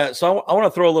 Hey, so I want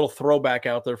to throw a little throwback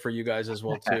out there for you guys as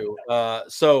well too.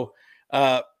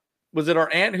 Was it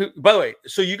our aunt who? By the way,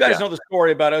 so you guys know the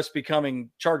story about us becoming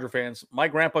Charger fans. My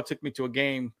grandpa took me to a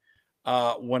game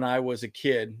when I was a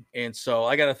kid, and so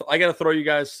I gotta throw you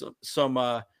guys some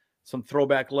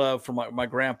throwback love for my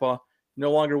grandpa.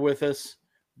 No longer with us,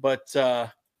 but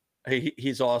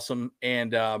he's awesome.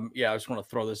 And I just want to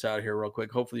throw this out here real quick.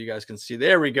 Hopefully you guys can see.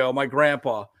 There we go, my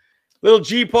grandpa. Little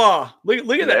G-Paw. Look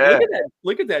at that.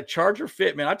 Look at that Charger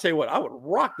fit, man. I tell you what, I would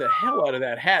rock the hell out of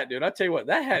that hat, dude. I tell you what,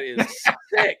 that hat is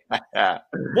sick.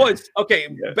 Boys, okay,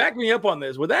 back me up on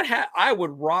this. With that hat, I would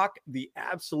rock the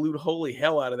absolute holy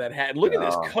hell out of that hat. And look at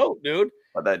this coat, dude.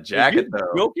 But that jacket,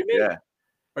 though. Joking me? Yeah.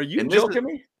 Are you joking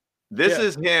me? This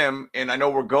is him, and I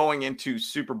know we're going into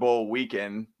Super Bowl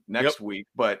weekend next week,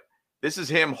 but this is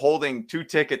him holding 2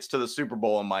 tickets to the Super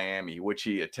Bowl in Miami, which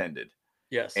he attended.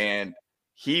 Yes. And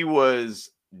he was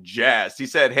jazzed. He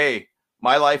said, "Hey,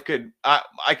 my life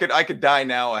I could die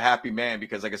now a happy man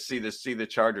because I could see the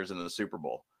Chargers in the Super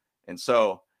Bowl." And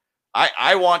so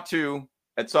I want to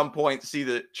at some point see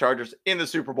the Chargers in the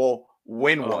Super Bowl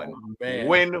win one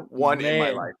in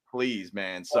my life, please,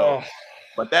 man. So,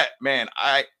 but that, man,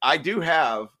 I do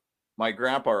have my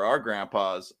grandpa or our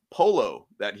grandpa's polo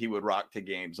that he would rock to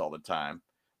games all the time,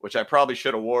 which I probably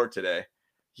should have wore today.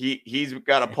 He's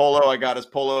got a polo. I got his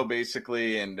polo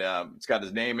basically, and it's got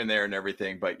his name in there and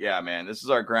everything. But yeah, man, this is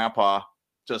our grandpa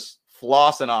just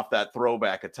flossing off that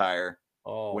throwback attire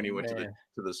when he went to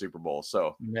the Super Bowl.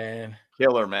 So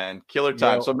killer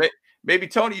time. So maybe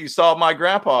Tony, you saw my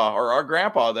grandpa or our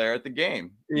grandpa there at the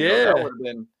game. That would have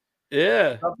been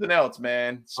something else,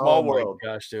 man. Small world.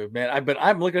 My gosh, dude, man. But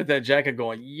I'm looking at that jacket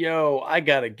going, yo, I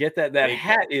gotta get that. That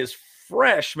hat is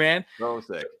fresh, man. So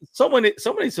sick. Someone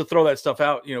needs to throw that stuff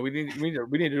out. We need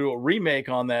to do a remake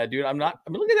on that, dude. I mean,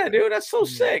 look at that, dude. That's so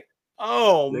sick.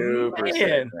 Oh, super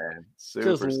man. Sick,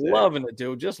 man. Just sick. Loving it,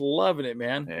 dude. Just loving it,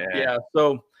 man. Yeah.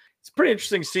 So it's pretty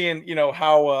interesting seeing,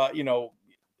 how,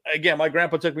 again, my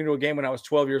grandpa took me to a game when I was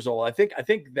 12 years old. I think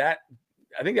that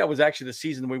was actually the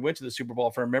season we went to the Super Bowl,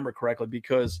 if I remember correctly,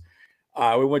 because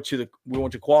we went to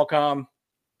Qualcomm.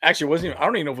 Actually, it wasn't even, I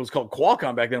don't even know if it was called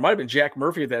Qualcomm back then. It might have been Jack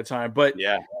Murphy at that time, but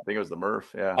yeah, I think it was the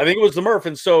Murph. Yeah, I think it was the Murph.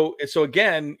 And so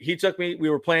again, he took me. We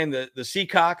were playing the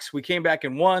Seacocks. We came back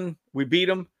and won. We beat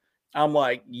them. I'm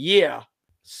like, yeah,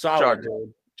 solid,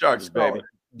 Chargers, baby,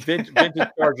 vintage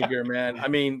Charger gear, man. I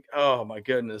mean, oh my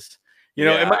goodness.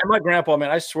 And my grandpa, man,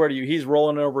 I swear to you, he's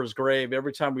rolling over his grave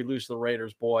every time we lose the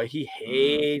Raiders. Boy, he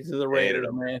hates the Raiders,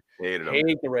 man.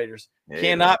 Hate the Raiders.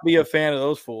 Cannot be a fan of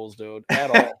those fools, dude,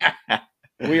 at all.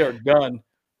 We are done.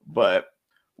 But,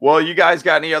 well, you guys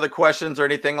got any other questions or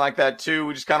anything like that too?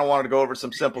 We just kind of wanted to go over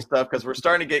some simple stuff because we're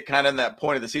starting to get kind of in that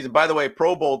point of the season. By the way,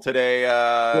 Pro Bowl today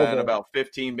in about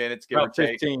 15 minutes, give or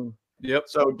take. 15. Yep.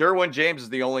 So Derwin James is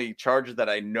the only Charger that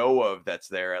I know of that's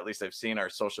there. At least I've seen our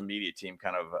social media team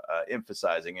kind of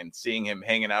emphasizing and seeing him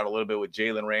hanging out a little bit with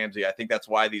Jalen Ramsey. I think that's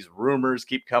why these rumors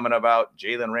keep coming about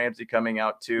Jalen Ramsey coming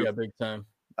out too. Yeah, big time.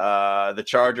 The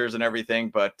Chargers and everything.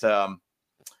 But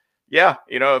yeah,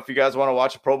 if you guys want to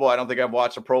watch a Pro Bowl, I don't think I've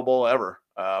watched a Pro Bowl ever.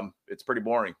 It's pretty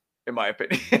boring, in my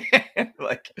opinion.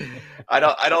 I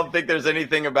don't think there's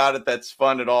anything about it that's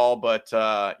fun at all. But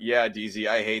yeah, DZ,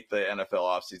 I hate the NFL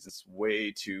offseason. It's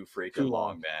way too freaking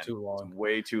long, man. Too long. It's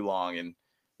way too long. And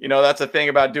that's the thing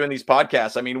about doing these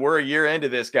podcasts. I mean, we're a year into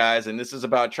this, guys, and this is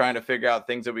about trying to figure out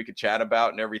things that we could chat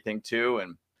about and everything too.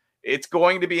 And it's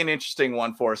going to be an interesting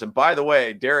one for us. And by the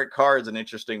way, Derek Carr is an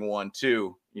interesting one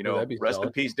too. Rest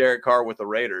in peace, Derek Carr with the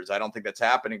Raiders. I don't think that's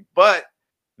happening, but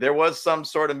there was some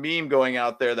sort of meme going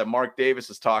out there that Mark Davis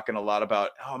is talking a lot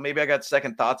about. Oh, maybe I got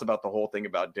second thoughts about the whole thing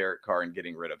about Derek Carr and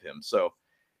getting rid of him. So,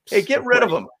 hey, get rid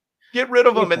of him. Get rid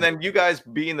of him, and then you guys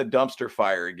be in the dumpster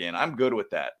fire again. I'm good with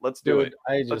that. Let's do it.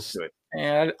 Let's do it.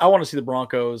 And I want to see the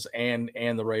Broncos and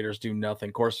the Raiders do nothing.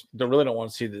 Of course, they really don't want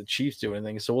to see the Chiefs do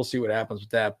anything. So we'll see what happens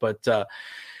with that. But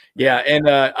yeah, and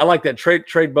I like that trade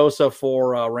Bosa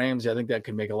for Ramsey. I think that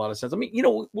could make a lot of sense. I mean,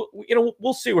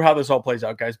 we'll see how this all plays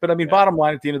out, guys. But I mean, bottom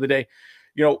line, at the end of the day,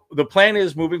 the plan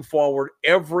is moving forward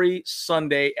every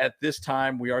Sunday at this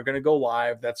time. We are going to go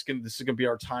live. This is going to be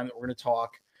our time that we're going to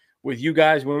talk with you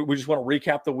guys. We just want to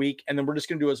recap the week, and then we're just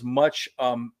going to do as much,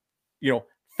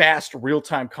 fast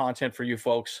real-time content for you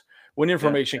folks when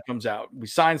information comes out. We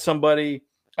sign somebody.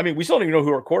 I mean, we still don't even know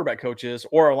who our quarterback coach is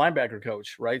or our linebacker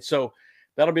coach, right? So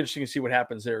that'll be interesting to see what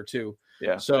happens there too.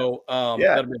 Yeah. So that'll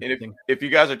be interesting. If you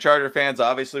guys are Charger fans,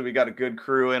 obviously we got a good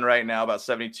crew in right now, about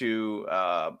 72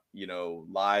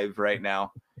 live right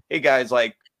now. Hey guys,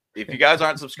 if you guys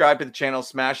aren't subscribed to the channel,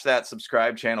 smash that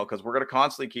subscribe channel, because we're going to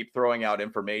constantly keep throwing out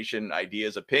information,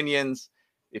 ideas, opinions.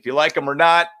 If you like them or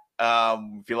not,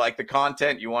 if you like the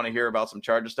content, you want to hear about some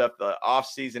Charger stuff, the off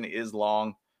season is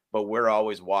long, but we're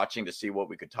always watching to see what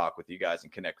we could talk with you guys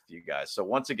and connect with you guys. So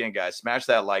once again, guys, smash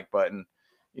that like button.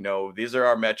 These are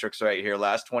our metrics right here.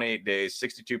 Last 28 days,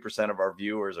 62% of our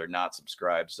viewers are not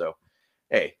subscribed. So,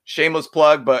 hey, shameless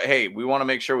plug, but hey, we want to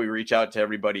make sure we reach out to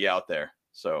everybody out there.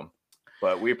 So,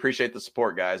 but we appreciate the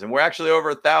support, guys. And we're actually over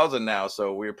 1,000 now.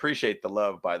 So we appreciate the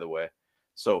love, by the way,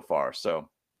 so far. So,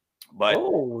 but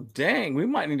oh, dang, we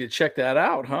might need to check that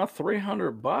out, huh?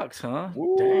 $300, huh?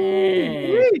 Woo,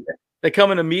 dang. Wee. They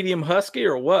come in a medium husky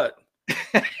or what?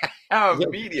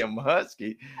 Medium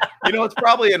husky. It's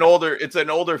probably an older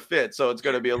fit, so it's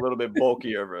going to be a little bit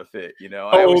bulkier of a fit.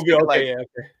 I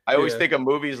always think of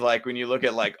movies like when you look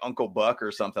at like Uncle Buck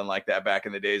or something like that back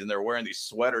in the days, and they're wearing these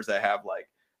sweaters that have like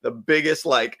the biggest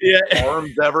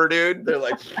arms ever, dude. They're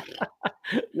like,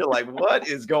 you're like, what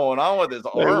is going on with his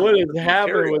arm? What is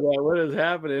happening with that? What is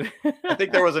happening? I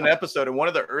think there was an episode in one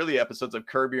of the early episodes of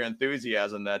Curb Your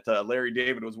Enthusiasm that Larry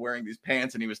David was wearing these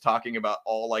pants, and he was talking about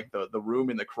all like the room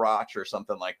in the crotch or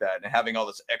something like that, and having all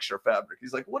this extra fabric.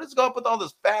 He's like, what is going on with all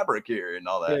this fabric here and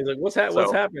all that? Yeah, he's like, what's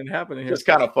happening here? It's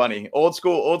kind of funny. Old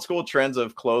school trends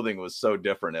of clothing was so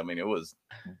different. I mean, it was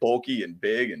bulky and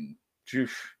big and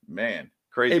man.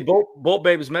 Crazy. Hey, Bolt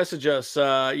Babes, message us.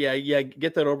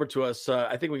 Get that over to us.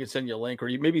 I think we can send you a link, or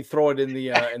you maybe throw it in the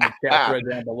chat thread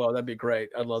down below. That'd be great.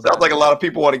 I'd love that. Sounds like a lot of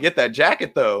people want to get that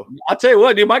jacket, though. I'll tell you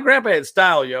what, dude. My grandpa had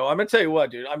style, yo. I'm gonna tell you what,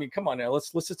 dude. I mean, come on now.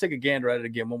 Let's just take a gander at it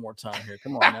again one more time here.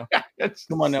 Come on now.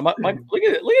 Come on now. Look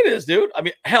at it. Look at this, dude. I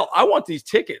mean, hell, I want these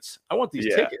tickets.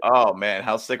 Tickets. Oh man,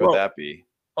 how sick would that be?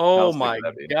 Oh my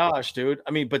gosh, dude.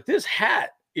 I mean, but this hat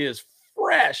is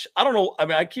fresh. I don't know. I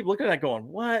mean, I keep looking at that going,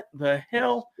 what the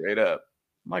hell? Straight up.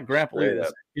 My grandpa,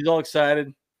 he's all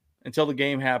excited until the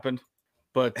game happened.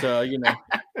 But,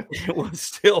 it was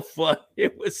still fun.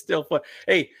 It was still fun.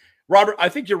 Hey, Robert, I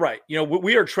think you're right.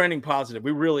 We are trending positive.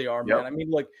 We really are, man. I mean,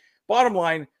 look, bottom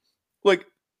line, look,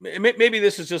 maybe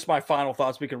this is just my final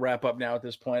thoughts. We can wrap up now at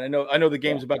this point. I know the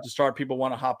game's about to start. People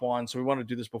want to hop on, so we want to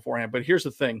do this beforehand. But here's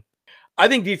the thing. I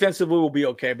think defensively we'll be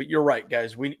okay, but you're right,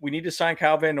 guys. We need to sign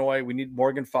Kyle Van Noy. We need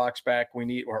Morgan Fox back. We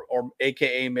need or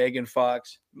AKA Megan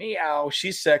Fox. Meow,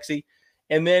 she's sexy.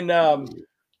 And then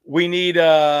we need who's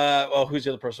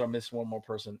the other person? I'm missing one more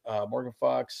person. Morgan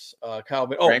Fox, Kyle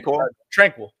Van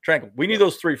Tranquil. We need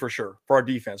those three for sure for our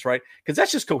defense, right? Because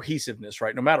that's just cohesiveness,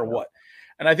 right? No matter what.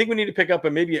 And I think we need to pick up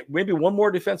maybe one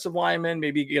more defensive lineman,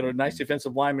 maybe get a nice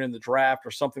defensive lineman in the draft or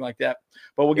something like that.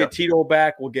 But we'll get Tito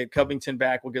back. We'll get Covington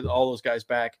back. We'll get all those guys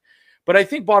back. But I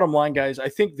think bottom line, guys, I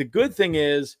think the good thing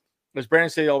is, as Brandon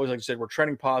said, always like I said, we're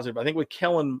trending positive. I think with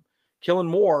Kellen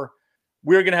Moore,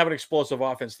 we're going to have an explosive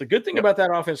offense. The good thing about that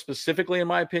offense specifically, in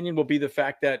my opinion, will be the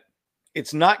fact that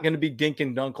it's not going to be dink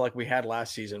and dunk like we had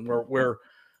last season where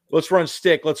let's run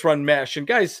stick, let's run mesh. And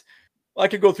guys, I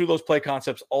could go through those play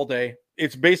concepts all day.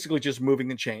 It's basically just moving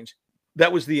the chains.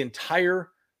 That was the entire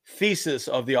thesis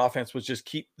of the offense, was just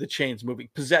keep the chains moving.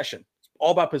 Possession. It's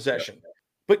all about possession. Yeah.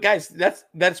 But guys,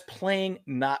 that's playing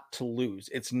not to lose.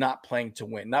 It's not playing to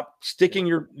win. Not sticking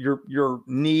your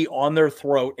knee on their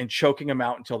throat and choking them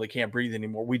out until they can't breathe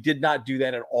anymore. We did not do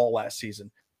that at all last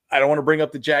season. I don't want to bring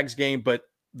up the Jags game, but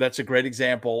that's a great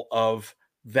example of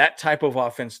that type of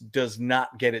offense does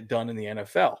not get it done in the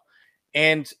NFL.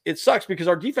 And it sucks because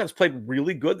our defense played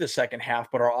really good the second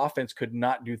half, but our offense could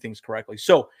not do things correctly.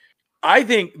 So I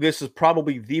think this is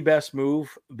probably the best move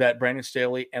that Brandon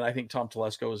Staley and I think Tom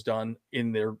Telesco has done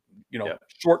in their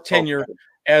short tenure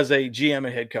as a GM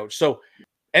and head coach. So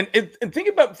and think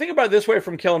about it this way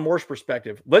from Kellen Moore's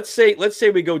perspective. Let's say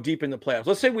we go deep in the playoffs.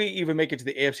 Let's say we even make it to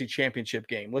the AFC Championship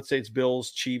game. Let's say it's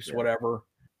Bills, Chiefs, whatever.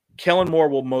 Kellen Moore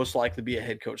will most likely be a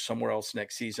head coach somewhere else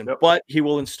next season, but he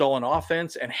will install an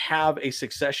offense and have a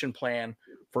succession plan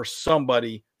for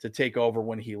somebody to take over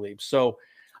when he leaves. So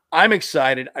I'm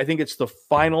excited. I think it's the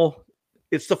final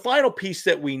piece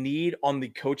that we need on the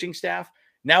coaching staff.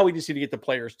 Now we just need to get the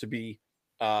players to be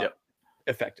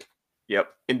effective. Yep.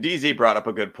 And DZ brought up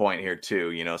a good point here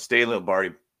too. You know, Staley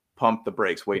Lombardi pumped the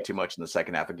brakes way too much in the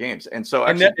second half of games. And so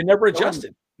actually it never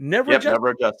adjusted. Never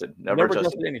adjusted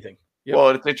anything. Yep. Well,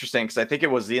 it's interesting because I think it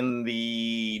was in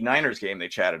the Niners game they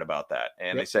chatted about that.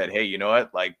 And they said, hey, you know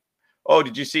what? Like, oh,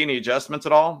 did you see any adjustments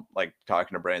at all? Like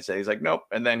talking to Brandon said, he's like, nope.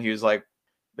 And then he was like,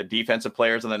 the defensive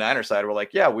players on the Niners side were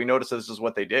like, yeah, we noticed this is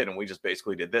what they did. And we just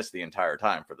basically did this the entire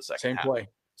time for the second half.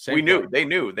 They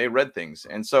knew, they read things.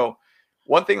 And so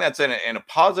one thing that's in a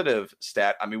positive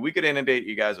stat, I mean, we could inundate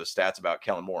you guys with stats about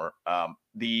Kellen Moore.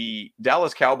 The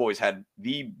Dallas Cowboys had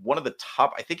one of the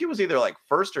top, I think it was either like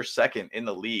first or second in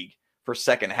the league for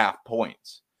second half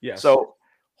points. Yeah. So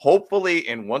hopefully,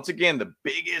 and once again, the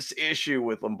biggest issue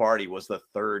with Lombardi was the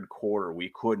third quarter. We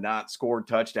could not score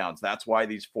touchdowns. That's why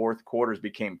these fourth quarters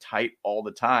became tight all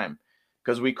the time,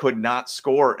 because we could not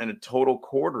score in a total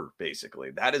quarter, basically.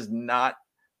 That is not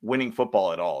winning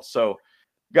football at all. So,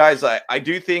 guys, I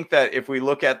do think that if we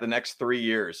look at the next 3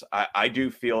 years, I do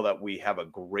feel that we have a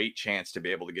great chance to be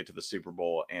able to get to the Super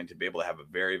Bowl and to be able to have a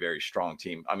very, very strong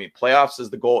team. I mean, playoffs is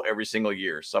the goal every single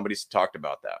year. Somebody's talked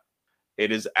about that.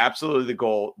 It is absolutely the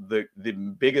goal. The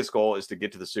biggest goal is to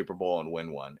get to the Super Bowl and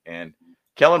win one. And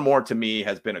Kellen Moore, to me,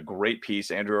 has been a great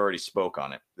piece. Andrew already spoke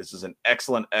on it. This is an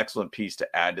excellent, excellent piece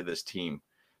to add to this team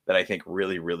that I think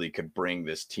really, really could bring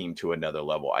this team to another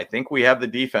level. I think we have the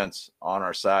defense on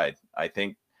our side. I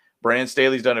think Brandon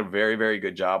Staley's done a very, very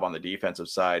good job on the defensive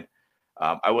side.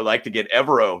 I would like to get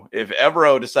Evero. If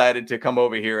Evero decided to come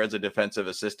over here as a defensive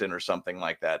assistant or something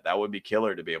like that, that would be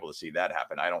killer to be able to see that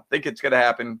happen. I don't think it's going to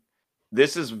happen.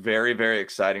 This is very, very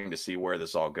exciting to see where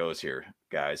this all goes here,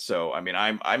 guys. So, I mean,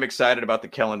 I'm excited about the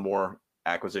Kellen Moore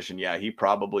acquisition. Yeah, he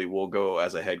probably will go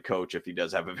as a head coach if he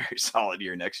does have a very solid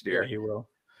year next year. Yeah, he will.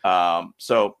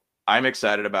 So I'm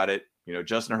excited about it. You know,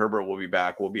 Justin Herbert will be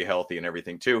back. We'll be healthy and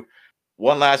everything too.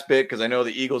 One last bit, because I know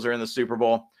the Eagles are in the Super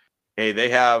Bowl. Hey, they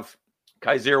have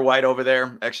Kaiser White over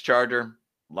there, ex-Charger,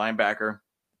 linebacker.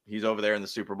 He's over there in the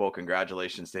Super Bowl.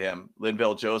 Congratulations to him.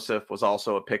 Linval Joseph was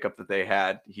also a pickup that they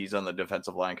had. He's on the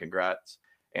defensive line. Congrats.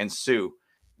 And Sue,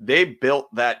 they built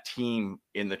that team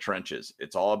in the trenches.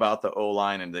 It's all about the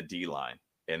O-line and the D-line.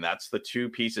 And that's the two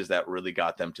pieces that really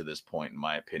got them to this point, in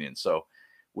my opinion. So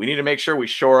we need to make sure we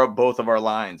shore up both of our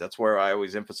lines. That's where I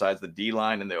always emphasize the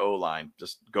D-line and the O-line.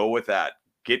 Just go with that.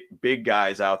 Get big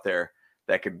guys out there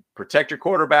that could protect your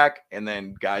quarterback, and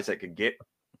then guys that could get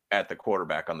at the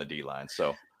quarterback on the D-line.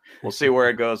 So we'll see where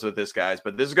it goes with this, guys.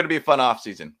 But this is going to be a fun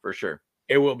offseason for sure.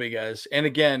 It will be, guys. And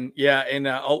again, yeah, and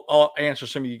I'll answer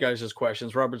some of you guys'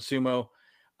 questions. Robert Sumo,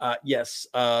 yes,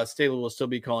 Staley will still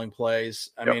be calling plays.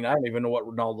 I mean, I don't even know what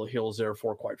Ronaldo Hill's there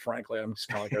for, quite frankly. I'm just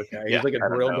kind of like, okay, he's like a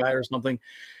drill guy or something.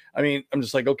 I mean, I'm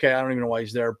just like, okay, I don't even know why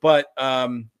he's there. But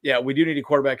yeah, we do need a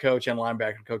quarterback coach and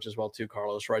linebacker coach as well too,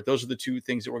 Carlos, right? Those are the two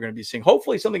things that we're going to be seeing.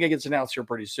 Hopefully something gets announced here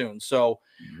pretty soon. So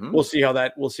we'll see how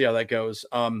that goes.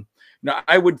 Now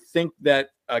I would think that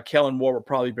Kellen Moore will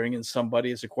probably bring in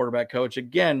somebody as a quarterback coach.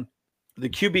 Again, the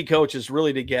QB coach is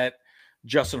really to get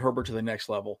Justin Herbert to the next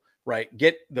level, right?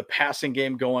 Get the passing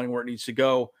game going where it needs to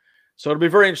go. So it'll be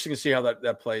very interesting to see how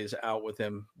that plays out with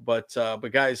him. But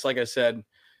guys, like I said,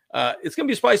 it's going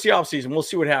to be a spicy offseason. We'll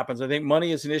see what happens. I think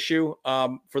money is an issue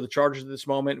for the Chargers at this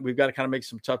moment. We've got to kind of make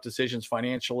some tough decisions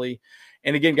financially.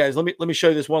 And again, guys, let me show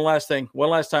you this one last thing.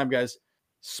 One last time, guys.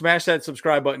 Smash that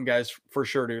subscribe button, guys, for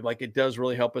sure, dude. Like, it does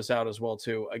really help us out as well,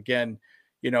 too. Again,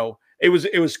 you know, it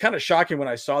was kind of shocking when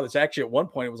I saw this. Actually, at one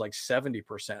point, it was like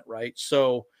 70%, right?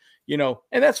 So, you know,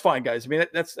 and that's fine, guys. I mean,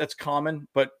 that's common,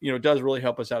 but, you know, it does really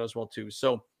help us out as well, too.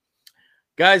 So,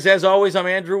 guys, as always, I'm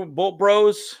Andrew, Bolt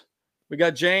Bros. We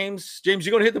got James. James,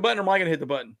 you going to hit the button or am I going to hit the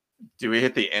button? Do we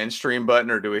hit the end stream button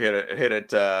or do we hit it?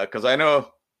 Because I know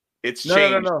it's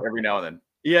changed every now and then.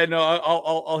 Yeah, no,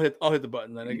 I'll hit the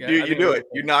button then. You do it.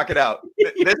 You knock it out.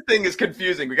 This thing is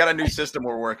confusing. We got a new system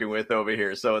we're working with over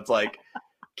here, so it's like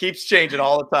keeps changing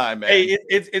all the time, man. Hey,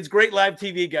 it's great live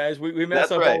TV, guys. We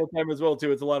mess up all the time as well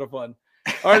too. It's a lot of fun.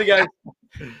 All right, guys.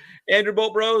 Andrew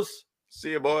Bolt Bros. See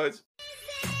you, boys.